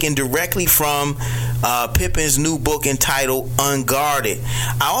is taken directly from Pippen's new book entitled Unguarded.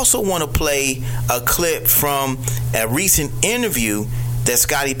 I also want to play a clip from a recent interview that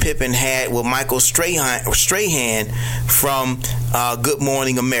Scottie Pippen had with Michael Strahan from Good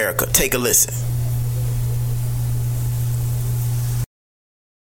Morning America. Take a listen.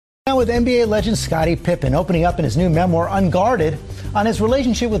 Now with NBA legend Scottie Pippen opening up in his new memoir, Unguarded, on his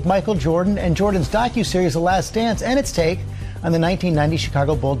relationship with Michael Jordan and Jordan's docuseries The Last Dance and its take on the 1990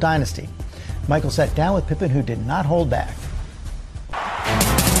 Chicago Bull dynasty. Michael sat down with Pippen, who did not hold back.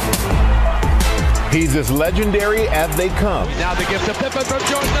 He's as legendary as they come. Now the gift to Pippen from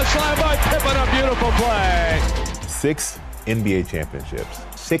Jordan, the slam by Pippen, a beautiful play. 6 NBA championships,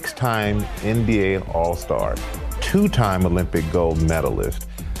 6-time NBA All-Star, 2-time Olympic gold medalist,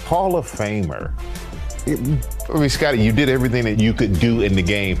 Hall of Famer. Scottie, you did everything that you could do in the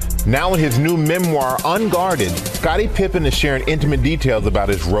game. Now in his new memoir, Unguarded, Scottie Pippen is sharing intimate details about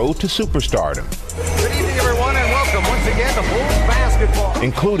his road to superstardom. Good evening, everyone, and welcome once again to Bulls Basketball.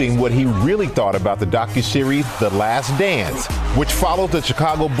 Including what he really thought about the docuseries The Last Dance, which followed the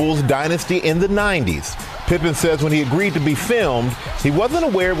Chicago Bulls dynasty in the 90s. Pippen says when he agreed to be filmed, he wasn't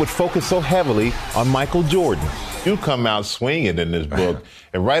aware it would focus so heavily on Michael Jordan. You come out swinging in this book,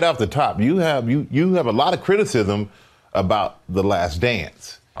 and right off the top, you have a lot of criticism about The Last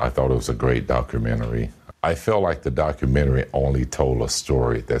Dance. I thought it was a great documentary. I felt like the documentary only told a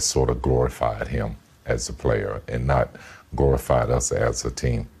story that sort of glorified him as a player and not glorified us as a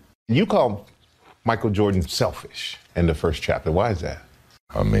team. You call Michael Jordan selfish in the first chapter. Why is that?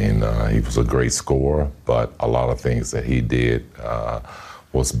 I mean, he was a great scorer, but a lot of things that he did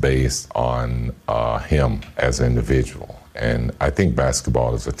was based on him as an individual. And I think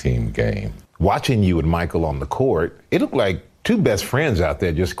basketball is a team game. Watching you and Michael on the court, it looked like two best friends out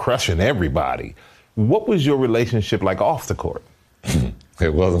there just crushing everybody. What was your relationship like off the court?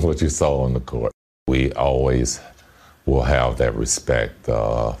 It wasn't what you saw on the court. We always will have that respect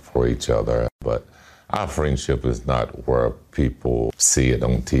for each other, but our friendship is not where people see it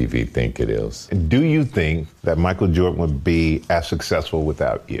on TV think it is. Do you think that Michael Jordan would be as successful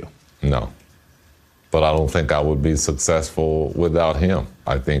without you? No. But I don't think I would be successful without him.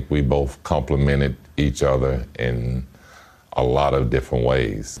 I think we both complemented each other in a lot of different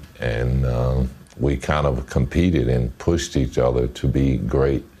ways. And we kind of competed and pushed each other to be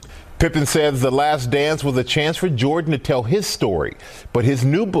great. Pippen says The Last Dance was a chance for Jordan to tell his story, but his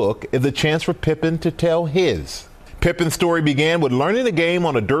new book is a chance for Pippen to tell his. Pippen's story began with learning the game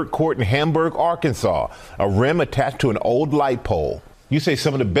on a dirt court in Hamburg, Arkansas, a rim attached to an old light pole. You say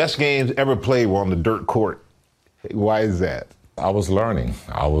some of the best games ever played were on the dirt court. Why is that? I was learning.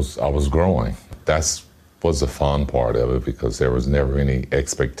 I was growing. That was the fun part of it because there was never any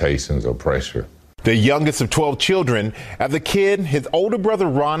expectations or pressure. The youngest of 12 children, as a kid, his older brother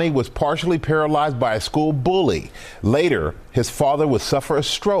Ronnie was partially paralyzed by a school bully. Later, his father would suffer a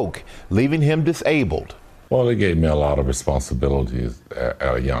stroke, leaving him disabled. Well, it gave me a lot of responsibilities at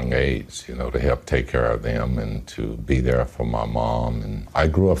a young age, to help take care of them and to be there for my mom. And I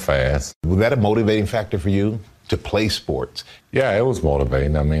grew up fast. Was that a motivating factor for you to play sports? Yeah, it was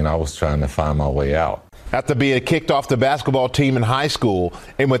motivating. I mean, I was trying to find my way out. After being kicked off the basketball team in high school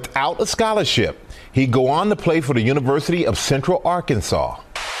and without a scholarship, he'd go on to play for the University of Central Arkansas.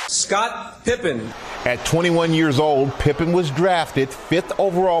 Scott Pippen. At 21 years old, Pippen was drafted 5th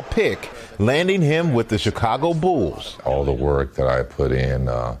overall pick, landing him with the Chicago Bulls. All the work that I put in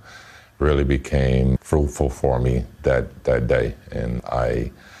really became fruitful for me that day, and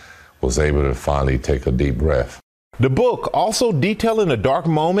I was able to finally take a deep breath. The book also detailing a dark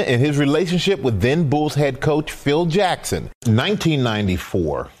moment in his relationship with then Bulls head coach Phil Jackson. In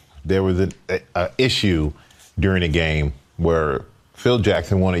 1994, there was an issue during a game where Phil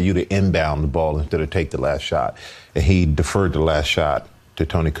Jackson wanted you to inbound the ball instead of take the last shot, and he deferred the last shot to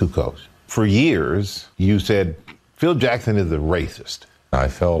Tony Kukoc. For years, you said Phil Jackson is a racist. I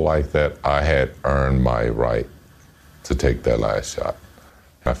felt like that I had earned my right to take that last shot.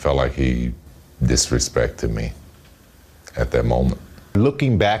 I felt like he disrespected me at that moment.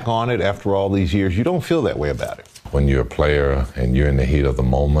 Looking back on it after all these years, you don't feel that way about it. When you're a player and you're in the heat of the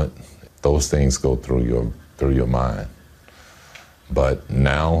moment, those things go through your mind. But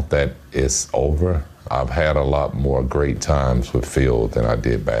now that it's over, I've had a lot more great times with Phil than I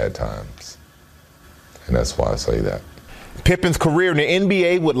did bad times. And that's why I say that. Pippen's career in the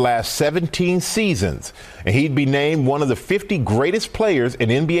NBA would last 17 seasons, and he'd be named one of the 50 greatest players in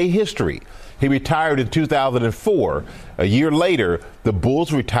NBA history. He retired in 2004. A year later, the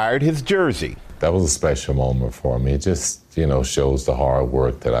Bulls retired his jersey. That was a special moment for me. It just, shows the hard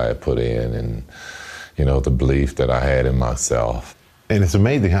work that I had put in and, the belief that I had in myself. And it's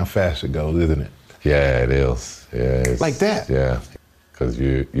amazing how fast it goes, isn't it? Yeah, it is. Yeah, like that? Yeah, because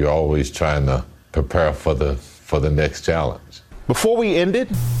you're always trying to prepare for the next challenge. Before we ended,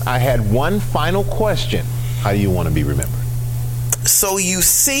 I had one final question. How do you want to be remembered? So you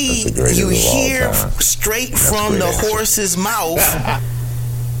see, you hear straight from the horse's mouth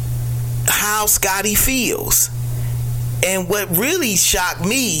how Scottie feels. And what really shocked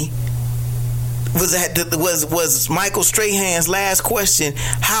me was Michael Strahan's last question,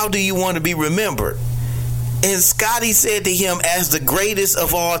 how do you want to be remembered? And Scottie said to him, as the greatest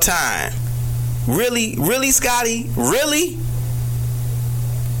of all time. Really? Really, Scotty? Really?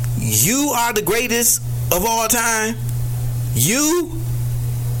 You are the greatest of all time? You?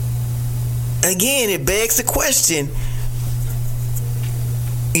 Again, it begs the question,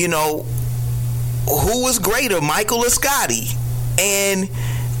 you know, who was greater, Michael or Scotty? And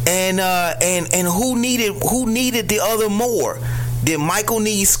who needed the other more? Did Michael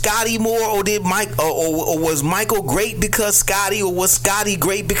need Scotty more, or did or was Michael great because Scotty, or was Scotty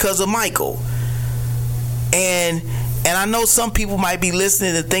great because of Michael? And I know some people might be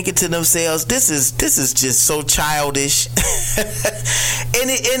listening and thinking to themselves, this is just so childish. and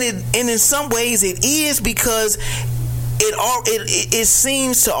in some ways it is, because it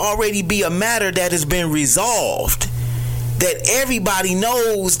seems to already be a matter that has been resolved. That everybody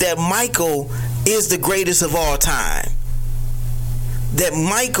knows that Michael is the greatest of all time. That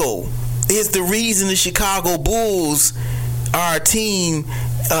Michael is the reason the Chicago Bulls are a team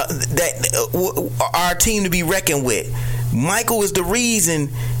our team to be reckoned with. Michael is the reason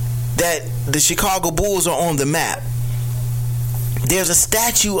that the Chicago Bulls are on the map. There's a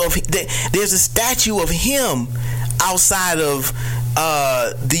statue of him outside of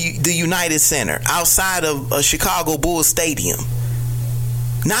the United Center, outside of Chicago Bulls Stadium.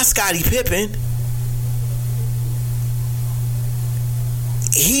 Not Scottie Pippen.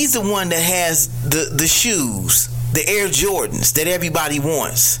 He's the one that has the shoes, the Air Jordans that everybody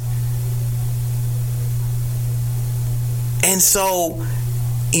wants. And so,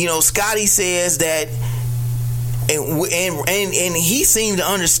 you know, Scottie says that, and he seemed to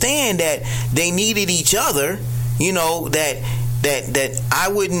understand that they needed each other. You know, that I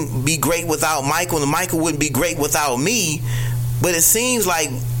wouldn't be great without Michael, and Michael wouldn't be great without me. But it seems like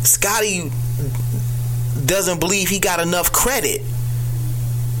Scottie doesn't believe he got enough credit,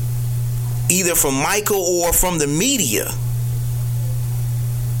 either from Michael or from the media.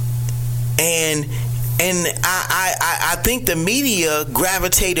 And I think the media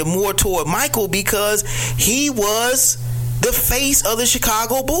gravitated more toward Michael because he was the face of the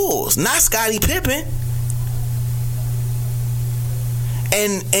Chicago Bulls, not Scottie Pippen.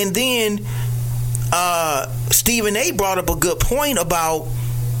 And then Stephen A. brought up a good point about,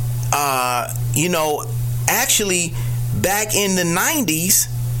 you know, actually back in the 90s,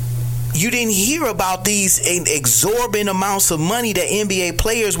 you didn't hear about these exorbitant amounts of money that NBA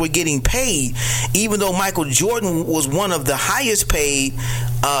players were getting paid, even though Michael Jordan was one of the highest paid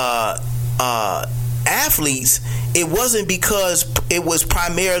athletes. It wasn't because it was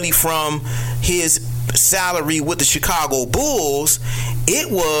primarily from his salary with the Chicago Bulls.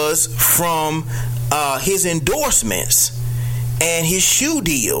 It was from his endorsements and his shoe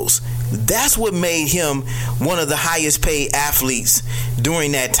deals. That's what made him one of the highest paid athletes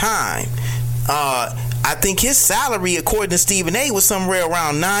during that time. I think his salary, according to Stephen A., was somewhere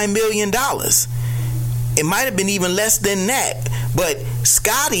around $9 million. It might have been even less than that. But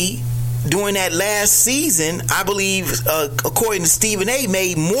Scottie, during that last season, I believe, according to Stephen A.,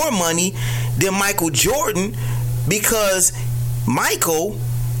 made more money than Michael Jordan, because Michael,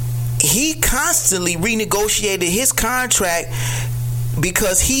 he constantly renegotiated his contract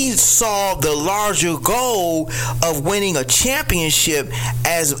because he saw the larger goal of winning a championship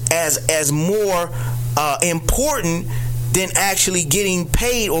as more important than actually getting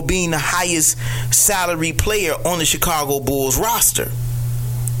paid or being the highest salary player on the Chicago Bulls roster.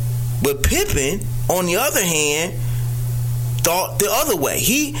 But Pippen, on the other hand, thought the other way.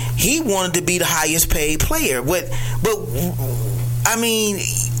 He wanted to be the highest paid player. But I mean,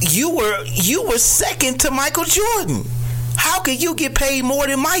 you were second to Michael Jordan. How could you get paid more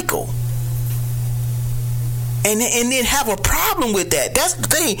than Michael? And then have a problem with that? That's the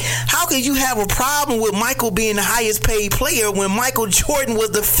thing. How could you have a problem with Michael being the highest paid player when Michael Jordan was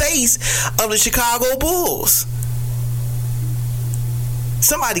the face of the Chicago Bulls?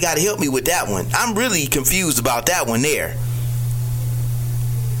 Somebody got to help me with that one. I'm really confused about that one there.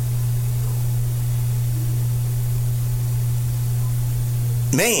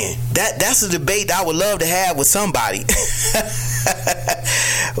 Man, that's a debate I would love to have with somebody.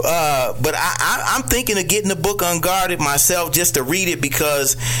 But I'm thinking of getting the book Unguarded myself just to read it,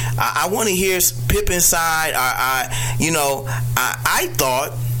 because I want to hear Pippen's side. I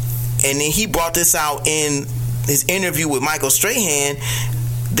thought, and then he brought this out in his interview with Michael Strahan,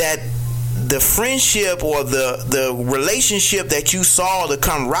 that the friendship or the relationship that you saw, the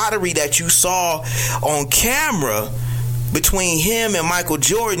camaraderie that you saw on camera between him and Michael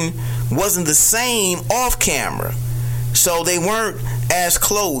Jordan wasn't the same off camera. So they weren't as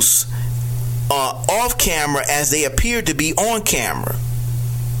close off camera as they appeared to be on camera.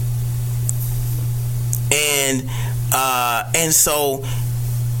 And so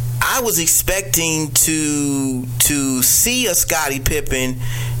I was expecting to see a Scottie Pippen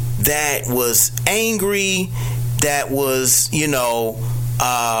that was angry, that was, really,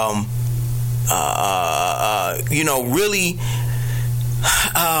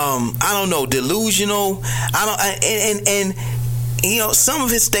 I don't know, delusional. Some of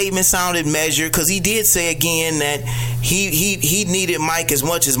his statements sounded measured, because he did say again that he needed Mike as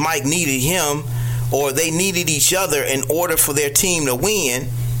much as Mike needed him, or they needed each other in order for their team to win.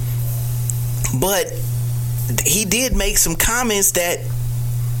 But he did make some comments that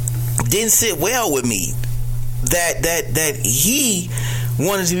didn't sit well with me. That he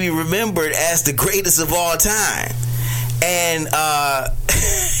wanted to be remembered as the greatest of all time, and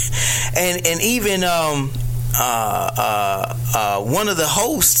even one of the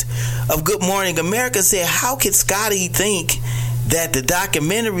hosts of Good Morning America said, "How could Scottie think that the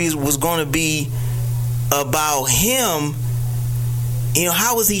documentary was going to be about him?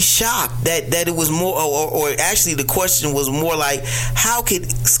 How was he shocked that it was more, or actually the question was more like, how could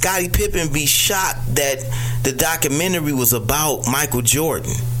Scottie Pippen be shocked that the documentary was about Michael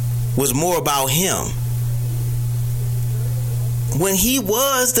Jordan, was more about him, when he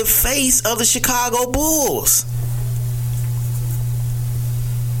was the face of the Chicago Bulls?"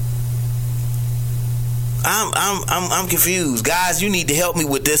 I'm confused, guys. You need to help me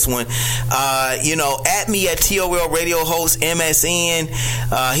with this one. At me at TOL Radio Host MSN.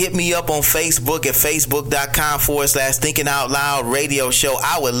 Hit me up on Facebook at facebook.com/Thinking Out Loud Radio Show.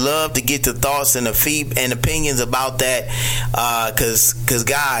 I would love to get the thoughts and and opinions about that. Cause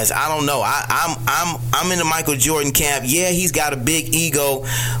guys, I don't know. I'm in the Michael Jordan camp. Yeah, he's got a big ego,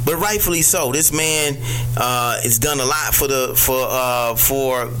 but rightfully so. This man has done a lot for the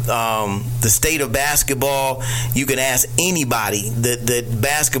state of basketball. You can ask anybody that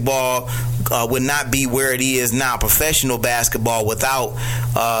basketball would not be where it is now, professional basketball, without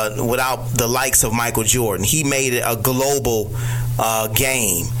the likes of Michael Jordan. He made it a global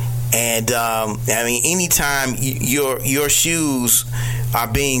game. And anytime your shoes are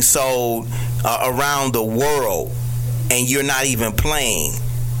being sold around the world and you're not even playing,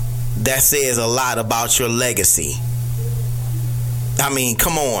 that says a lot about your legacy.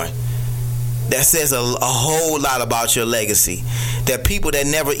 Come on. That says a whole lot about your legacy. That people that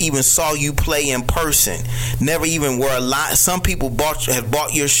never even saw you play in person, never even were alive. Some people have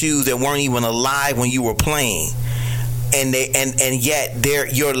bought your shoes that weren't even alive when you were playing, and yet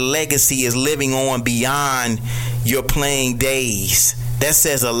your legacy is living on beyond your playing days. That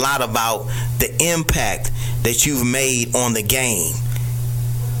says a lot about the impact that you've made on the game.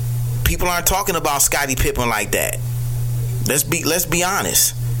 People aren't talking about Scottie Pippen like that. Let's be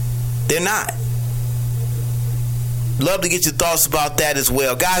honest. They're not. Love to get your thoughts about that as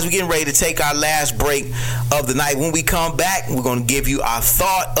well. Guys, we're getting ready to take our last break of the night. When we come back, we're going to give you our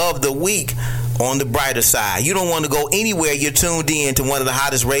thought of the week on the brighter side. You don't want to go anywhere. You're tuned in to one of the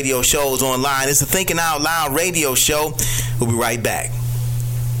hottest radio shows online. It's the Thinking Out Loud Radio Show. We'll be right back.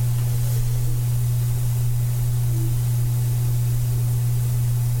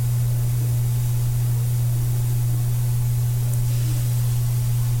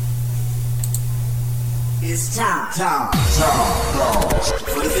 It's time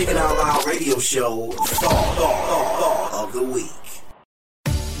for the Thinking Out Loud Radio Show thought of the week.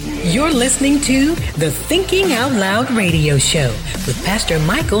 You're listening to the Thinking Out Loud Radio Show with Pastor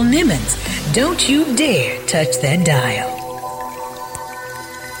Michael Nimmons. Don't you dare touch that dial.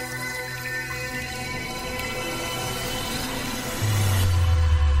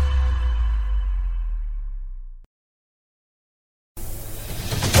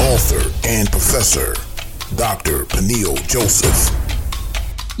 Author and professor Dr. Peniel Joseph.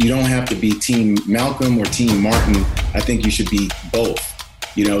 You don't have to be Team Malcolm or Team Martin. I think you should be both.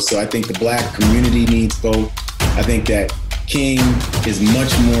 So I think the black community needs both. I think that King is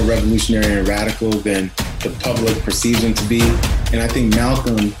much more revolutionary and radical than the public perceives him to be. And I think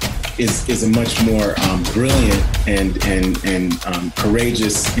Malcolm is a much more brilliant and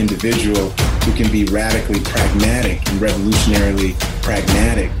courageous individual who can be radically pragmatic and revolutionarily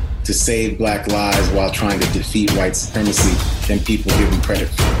pragmatic to save black lives while trying to defeat white supremacy than people give him credit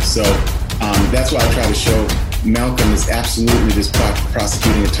for. So that's why I try to show Malcolm is absolutely this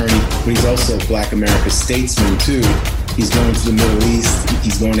prosecuting attorney, but he's also Black America's statesman too. He's going to the Middle East,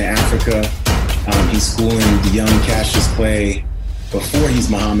 he's going to Africa, he's schooling the young Cassius Clay before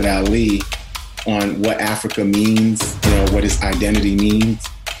he's Muhammad Ali on what Africa means, what his identity means.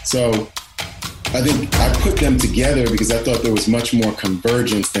 So I think I put them together because I thought there was much more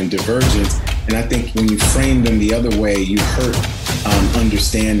convergence than divergence. And I think when you frame them the other way, you hurt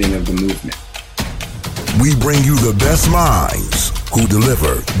understanding of the movement. We bring you the best minds who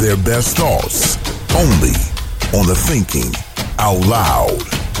deliver their best thoughts only on the Thinking Out Loud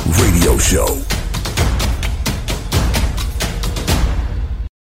radio show.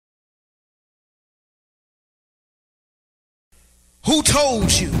 Who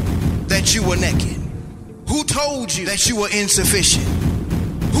told you that you were naked? Who told you that you were insufficient?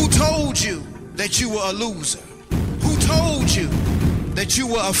 Who told you that you were a loser? Who told you that you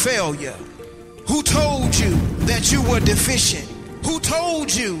were a failure? Who told you that you were deficient? Who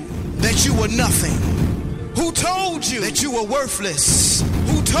told you that you were nothing? Who told you that you were worthless?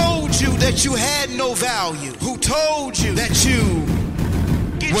 Who told you that you had no value? Who told you that you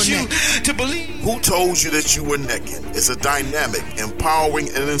were naked? To believe? Who Told You That You Were Naked is a dynamic, empowering,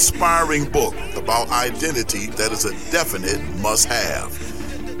 and inspiring book about identity that is a definite must-have.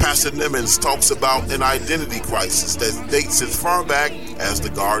 Pastor Nimmons talks about an identity crisis that dates as far back as the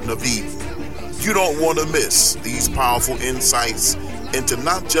Garden of Eden. You don't want to miss these powerful insights into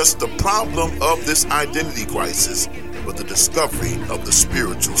not just the problem of this identity crisis, but the discovery of the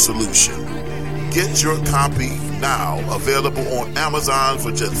spiritual solution. Get your copy now, available on Amazon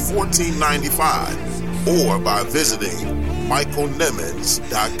for just $14.95 or by visiting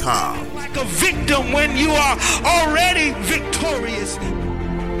michaelnimmons.com. Like a victim when you are already victorious.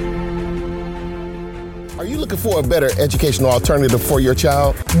 Are you looking for a better educational alternative for your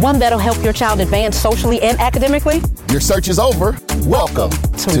child? One that'll help your child advance socially and academically? Your search is over. Welcome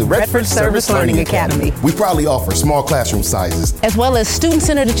to Redford Service Learning Academy. We proudly offer small classroom sizes, as well as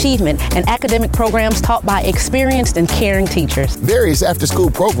student-centered achievement and academic programs taught by experienced and caring teachers. Various after-school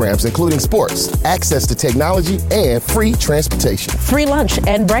programs including sports, access to technology, and free transportation. Free lunch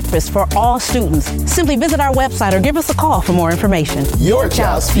and breakfast for all students. Simply visit our website or give us a call for more information. Your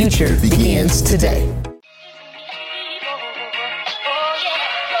child's future begins today.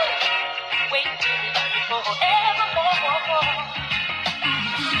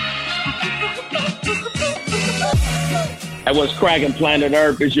 Hey, what's cracking, Planet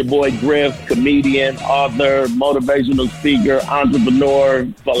Earth? It's your boy Griff, comedian, author, motivational speaker, entrepreneur,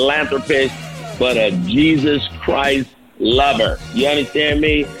 philanthropist, but a Jesus Christ lover. You understand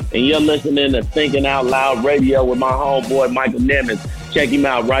me? And you're listening to Thinking Out Loud Radio with my homeboy Michael Nimmons. Check him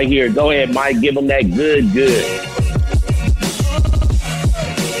out right here. Go ahead, Mike. Give him that good.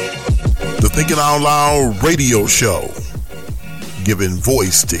 The Thinking Out Loud radio show, giving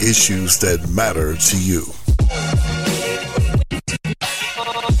voice to issues that matter to you.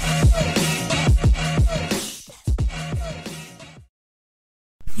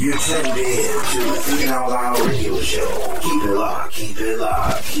 You're tuned in to the Thinking Out Loud radio show. Keep it locked, keep it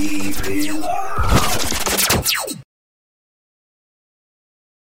locked, keep it locked.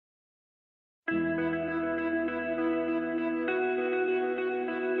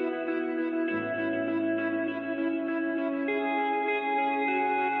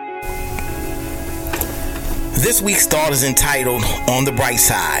 This week's thought is entitled On the Bright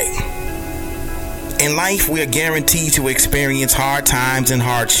Side. In life, we are guaranteed to experience hard times and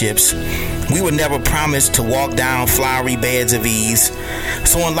hardships. We were never promised to walk down flowery beds of ease.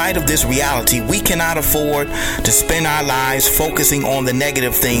 So in light of this reality, we cannot afford to spend our lives focusing on the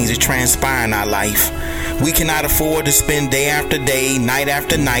negative things that transpire in our life. We cannot afford to spend day after day, night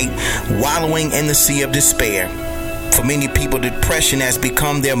after night, wallowing in the sea of despair. For many people, depression has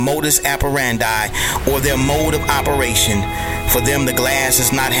become their modus operandi or their mode of operation. For them, the glass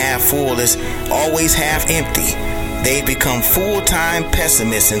is not half full, it's always half empty. They become full-time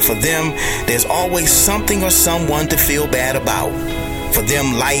pessimists, and for them, there's always something or someone to feel bad about. For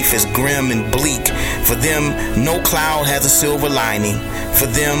them, life is grim and bleak. For them, no cloud has a silver lining. For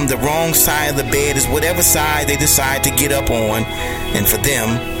them, the wrong side of the bed is whatever side they decide to get up on. And for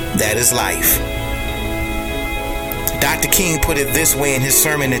them, that is life. Dr. King put it this way in his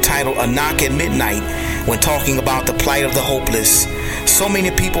sermon entitled A Knock at Midnight, when talking about the plight of the hopeless. So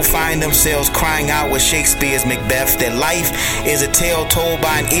many people find themselves crying out with Shakespeare's Macbeth that life is a tale told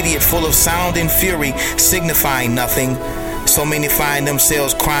by an idiot full of sound and fury, signifying nothing. So many find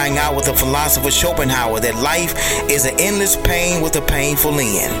themselves crying out with the philosopher Schopenhauer that life is an endless pain with a painful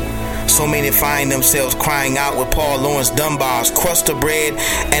end. So many find themselves crying out with Paul Laurence Dunbar's crust of bread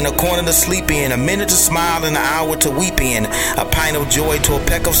and a corner to sleep in, a minute to smile and an hour to weep in, a pint of joy to a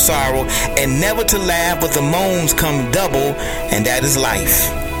peck of sorrow, and never to laugh but the moans come double, and that is life.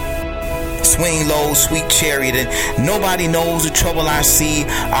 Swing low, sweet chariot, and nobody knows the trouble I see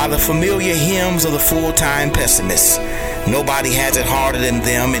are the familiar hymns of the full-time pessimists. Nobody has it harder than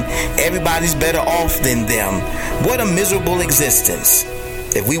them, and everybody's better off than them. What a miserable existence.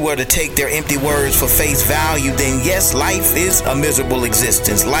 If we were to take their empty words for face value, then yes, life is a miserable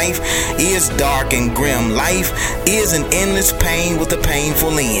existence. Life is dark and grim. Life is an endless pain with a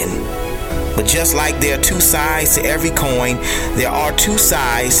painful end. But just like there are two sides to every coin, there are two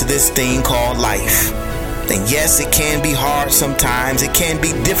sides to this thing called life. And yes, it can be hard sometimes. It can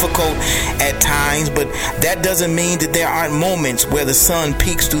be difficult at times, but that doesn't mean that there aren't moments where the sun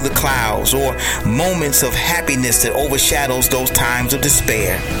peeks through the clouds or moments of happiness that overshadows those times of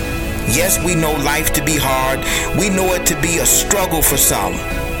despair. Yes, we know life to be hard. We know it to be a struggle for some.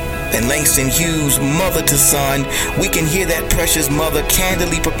 And Langston Hughes, mother to son, we can hear that precious mother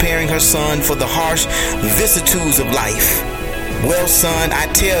candidly preparing her son for the harsh vicissitudes of life. Well, son, I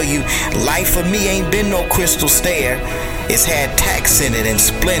tell you, life for me ain't been no crystal stair. It's had tacks in it and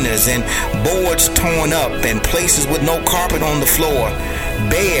splinters and boards torn up and places with no carpet on the floor.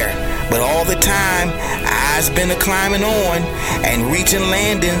 Bare, but all the time, I's been a-climbing on and reaching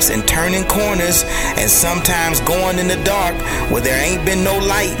landings and turning corners and sometimes going in the dark where there ain't been no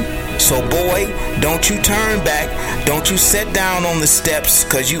light. So boy, don't you turn back. Don't you sit down on the steps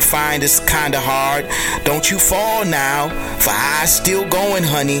cause you find it's kinda hard. Don't you fall now, for I's still going,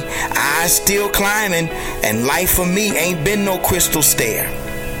 honey. I's still climbing, and life for me ain't been no crystal stair.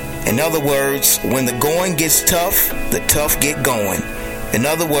 In other words, when the going gets tough, the tough get going. In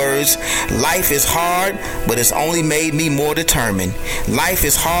other words, life is hard, but it's only made me more determined. Life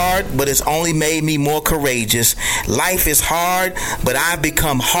is hard, but it's only made me more courageous. Life is hard, but I've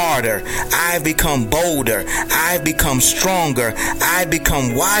become harder. I've become bolder. I've become stronger. I've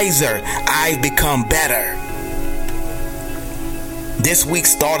become wiser. I've become better. This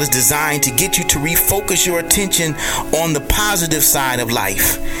week's thought is designed to get you to refocus your attention on the positive side of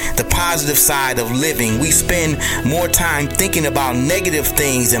life, the positive side of living. We spend more time thinking about negative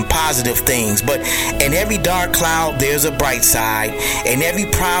things than positive things, but in every dark cloud, there's a bright side. In every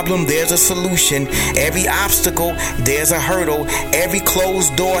problem, there's a solution. Every obstacle, there's a hurdle. Every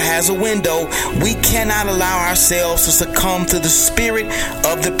closed door has a window. We cannot allow ourselves to succumb to the spirit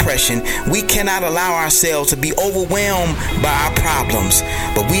of depression. We cannot allow ourselves to be overwhelmed by our problems.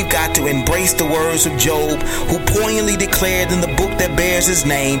 But we've got to embrace the words of Job, who poignantly declared in the book that bears his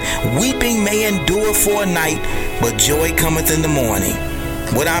name, weeping may endure for a night, but joy cometh in the morning.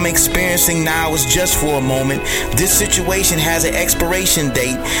 What I'm experiencing now is just for a moment. This situation has an expiration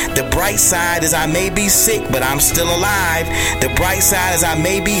date. The bright side is I may be sick, but I'm still alive. The bright side is I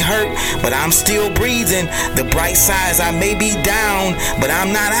may be hurt, but I'm still breathing. The bright side is I may be down, but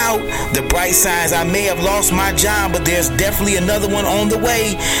I'm not out. The bright side is I may have lost my job, but there's definitely another one on the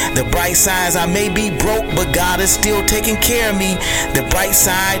way. The bright side is I may be broke, but God is still taking care of me. The bright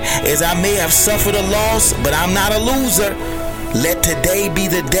side is I may have suffered a loss, but I'm not a loser. Let today be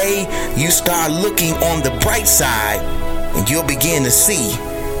the day you start looking on the bright side, and you'll begin to see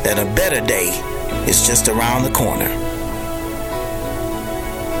that a better day is just around the corner.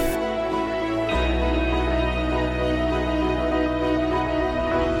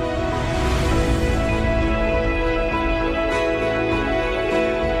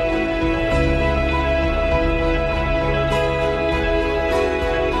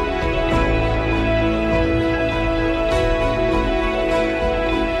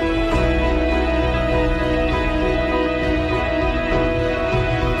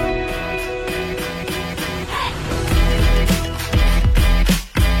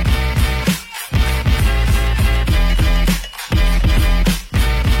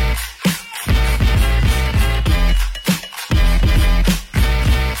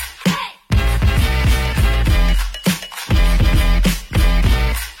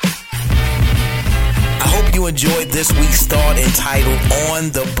 Enjoyed this week's thought entitled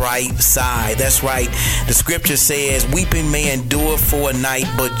On the Bright Side. That's right. The scripture says, weeping may endure for a night,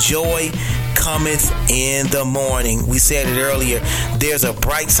 but joy cometh in the morning. We said it earlier. There's a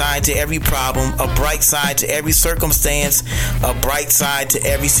bright side to every problem, a bright side to every circumstance, a bright side to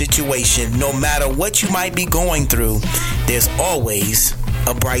every situation. No matter what you might be going through, there's always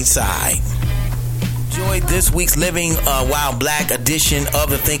a bright side. Enjoyed this week's Living While Black edition of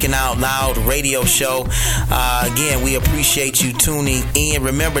the Thinking Out Loud radio show. Again, we appreciate you tuning in.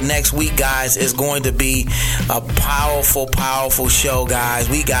 Remember, next week, guys, is going to be a powerful, powerful show, guys.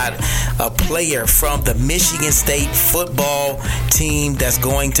 We got a player from the Michigan State football team that's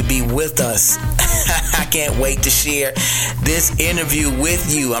going to be with us. I can't wait to share this interview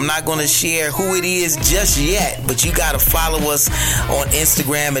with you. I'm not going to share who it is just yet, but you got to follow us on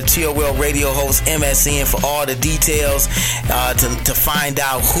Instagram at TOL Radio Host MS us in for all the details to find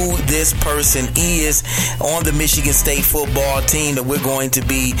out who this person is on the Michigan State football team that we're going to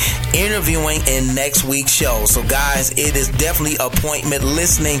be interviewing in next week's show. So guys, it is definitely appointment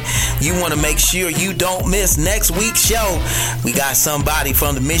listening. You want to make sure you don't miss next week's show. We got somebody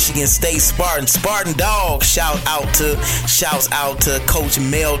from the Michigan State Spartan Dogs. Shouts out to Coach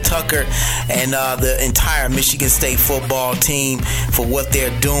Mel Tucker and the entire Michigan State football team for what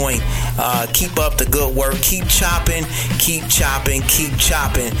they're doing. Keep up the good work. Keep chopping,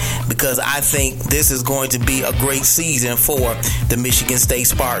 because I think this is going to be a great season for the Michigan State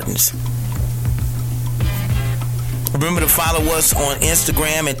Spartans. Remember to follow us on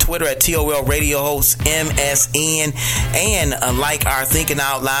Instagram and Twitter at TOL Radio Host MSN, and like our Thinking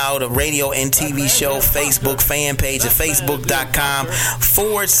Out Loud radio and TV show Facebook fan page at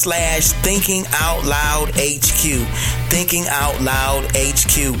facebook.com/Thinking Out Loud HQ. Thinking Out Loud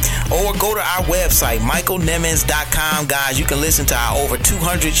HQ. Or go to our website, michaelnimmons.com. Guys, you can listen to our over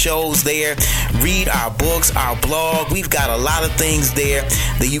 200 shows there, read our books, our blog. We've got a lot of things there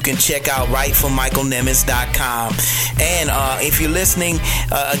that you can check out right from michaelnimmons.com. And if you're listening,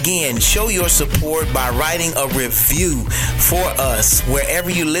 again, show your support by writing a review for us wherever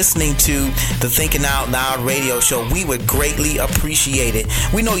you're listening to the Thinking Out Loud radio show. We would greatly appreciate it.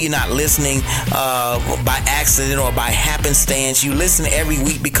 We know you're not listening by accident or by happenstance. You listen every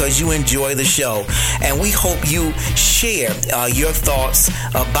week because you enjoy the show. And we hope you share your thoughts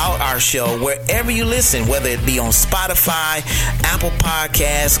about our show wherever you listen, whether it be on Spotify, Apple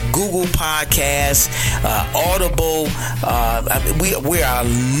Podcasts, Google Podcasts, Audible. We are a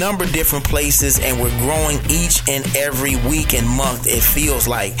number of different places, and we're growing each and every week and month, it feels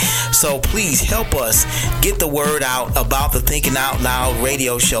like. So please help us get the word out about the Thinking Out Loud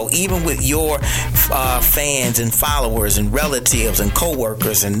radio show, even with your fans and followers and relatives and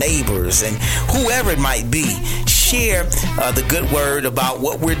coworkers and neighbors and whoever it might be. Share the good word about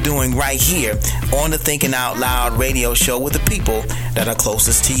what we're doing right here on the Thinking Out Loud radio show with the people that are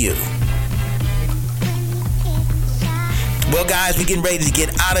closest to you. Well, guys, we're getting ready to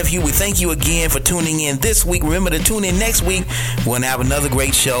get out of here. We thank you again for tuning in this week. Remember to tune in next week. We're going to have another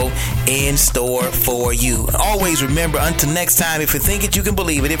great show in store for you. Always remember, until next time, if you think it, you can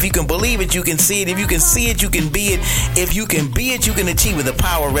believe it. If you can believe it, you can see it. If you can see it, you can be it. If you can be it, you can achieve it. The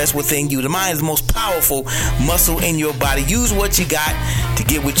power rests within you. The mind is the most powerful muscle in your body. Use what you got to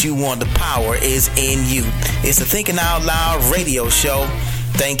get what you want. The power is in you. It's the Thinking Out Loud radio show.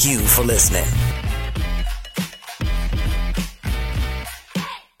 Thank you for listening.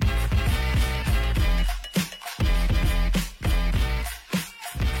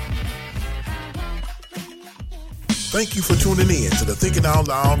 Thank you for tuning in to the Thinking Out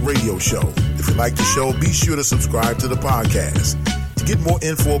Loud radio show. If you like the show, be sure to subscribe to the podcast. To get more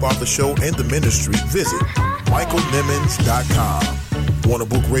info about the show and the ministry, visit michaelnimmons.com. Want to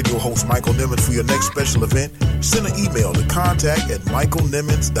book radio host Michael Nimmons for your next special event? Send an email to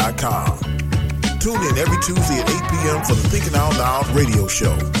contact@michaelnimmons.com. Tune in every Tuesday at 8 p.m. for the Thinking Out Loud radio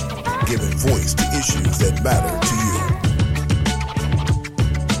show, giving voice to issues that matter to you.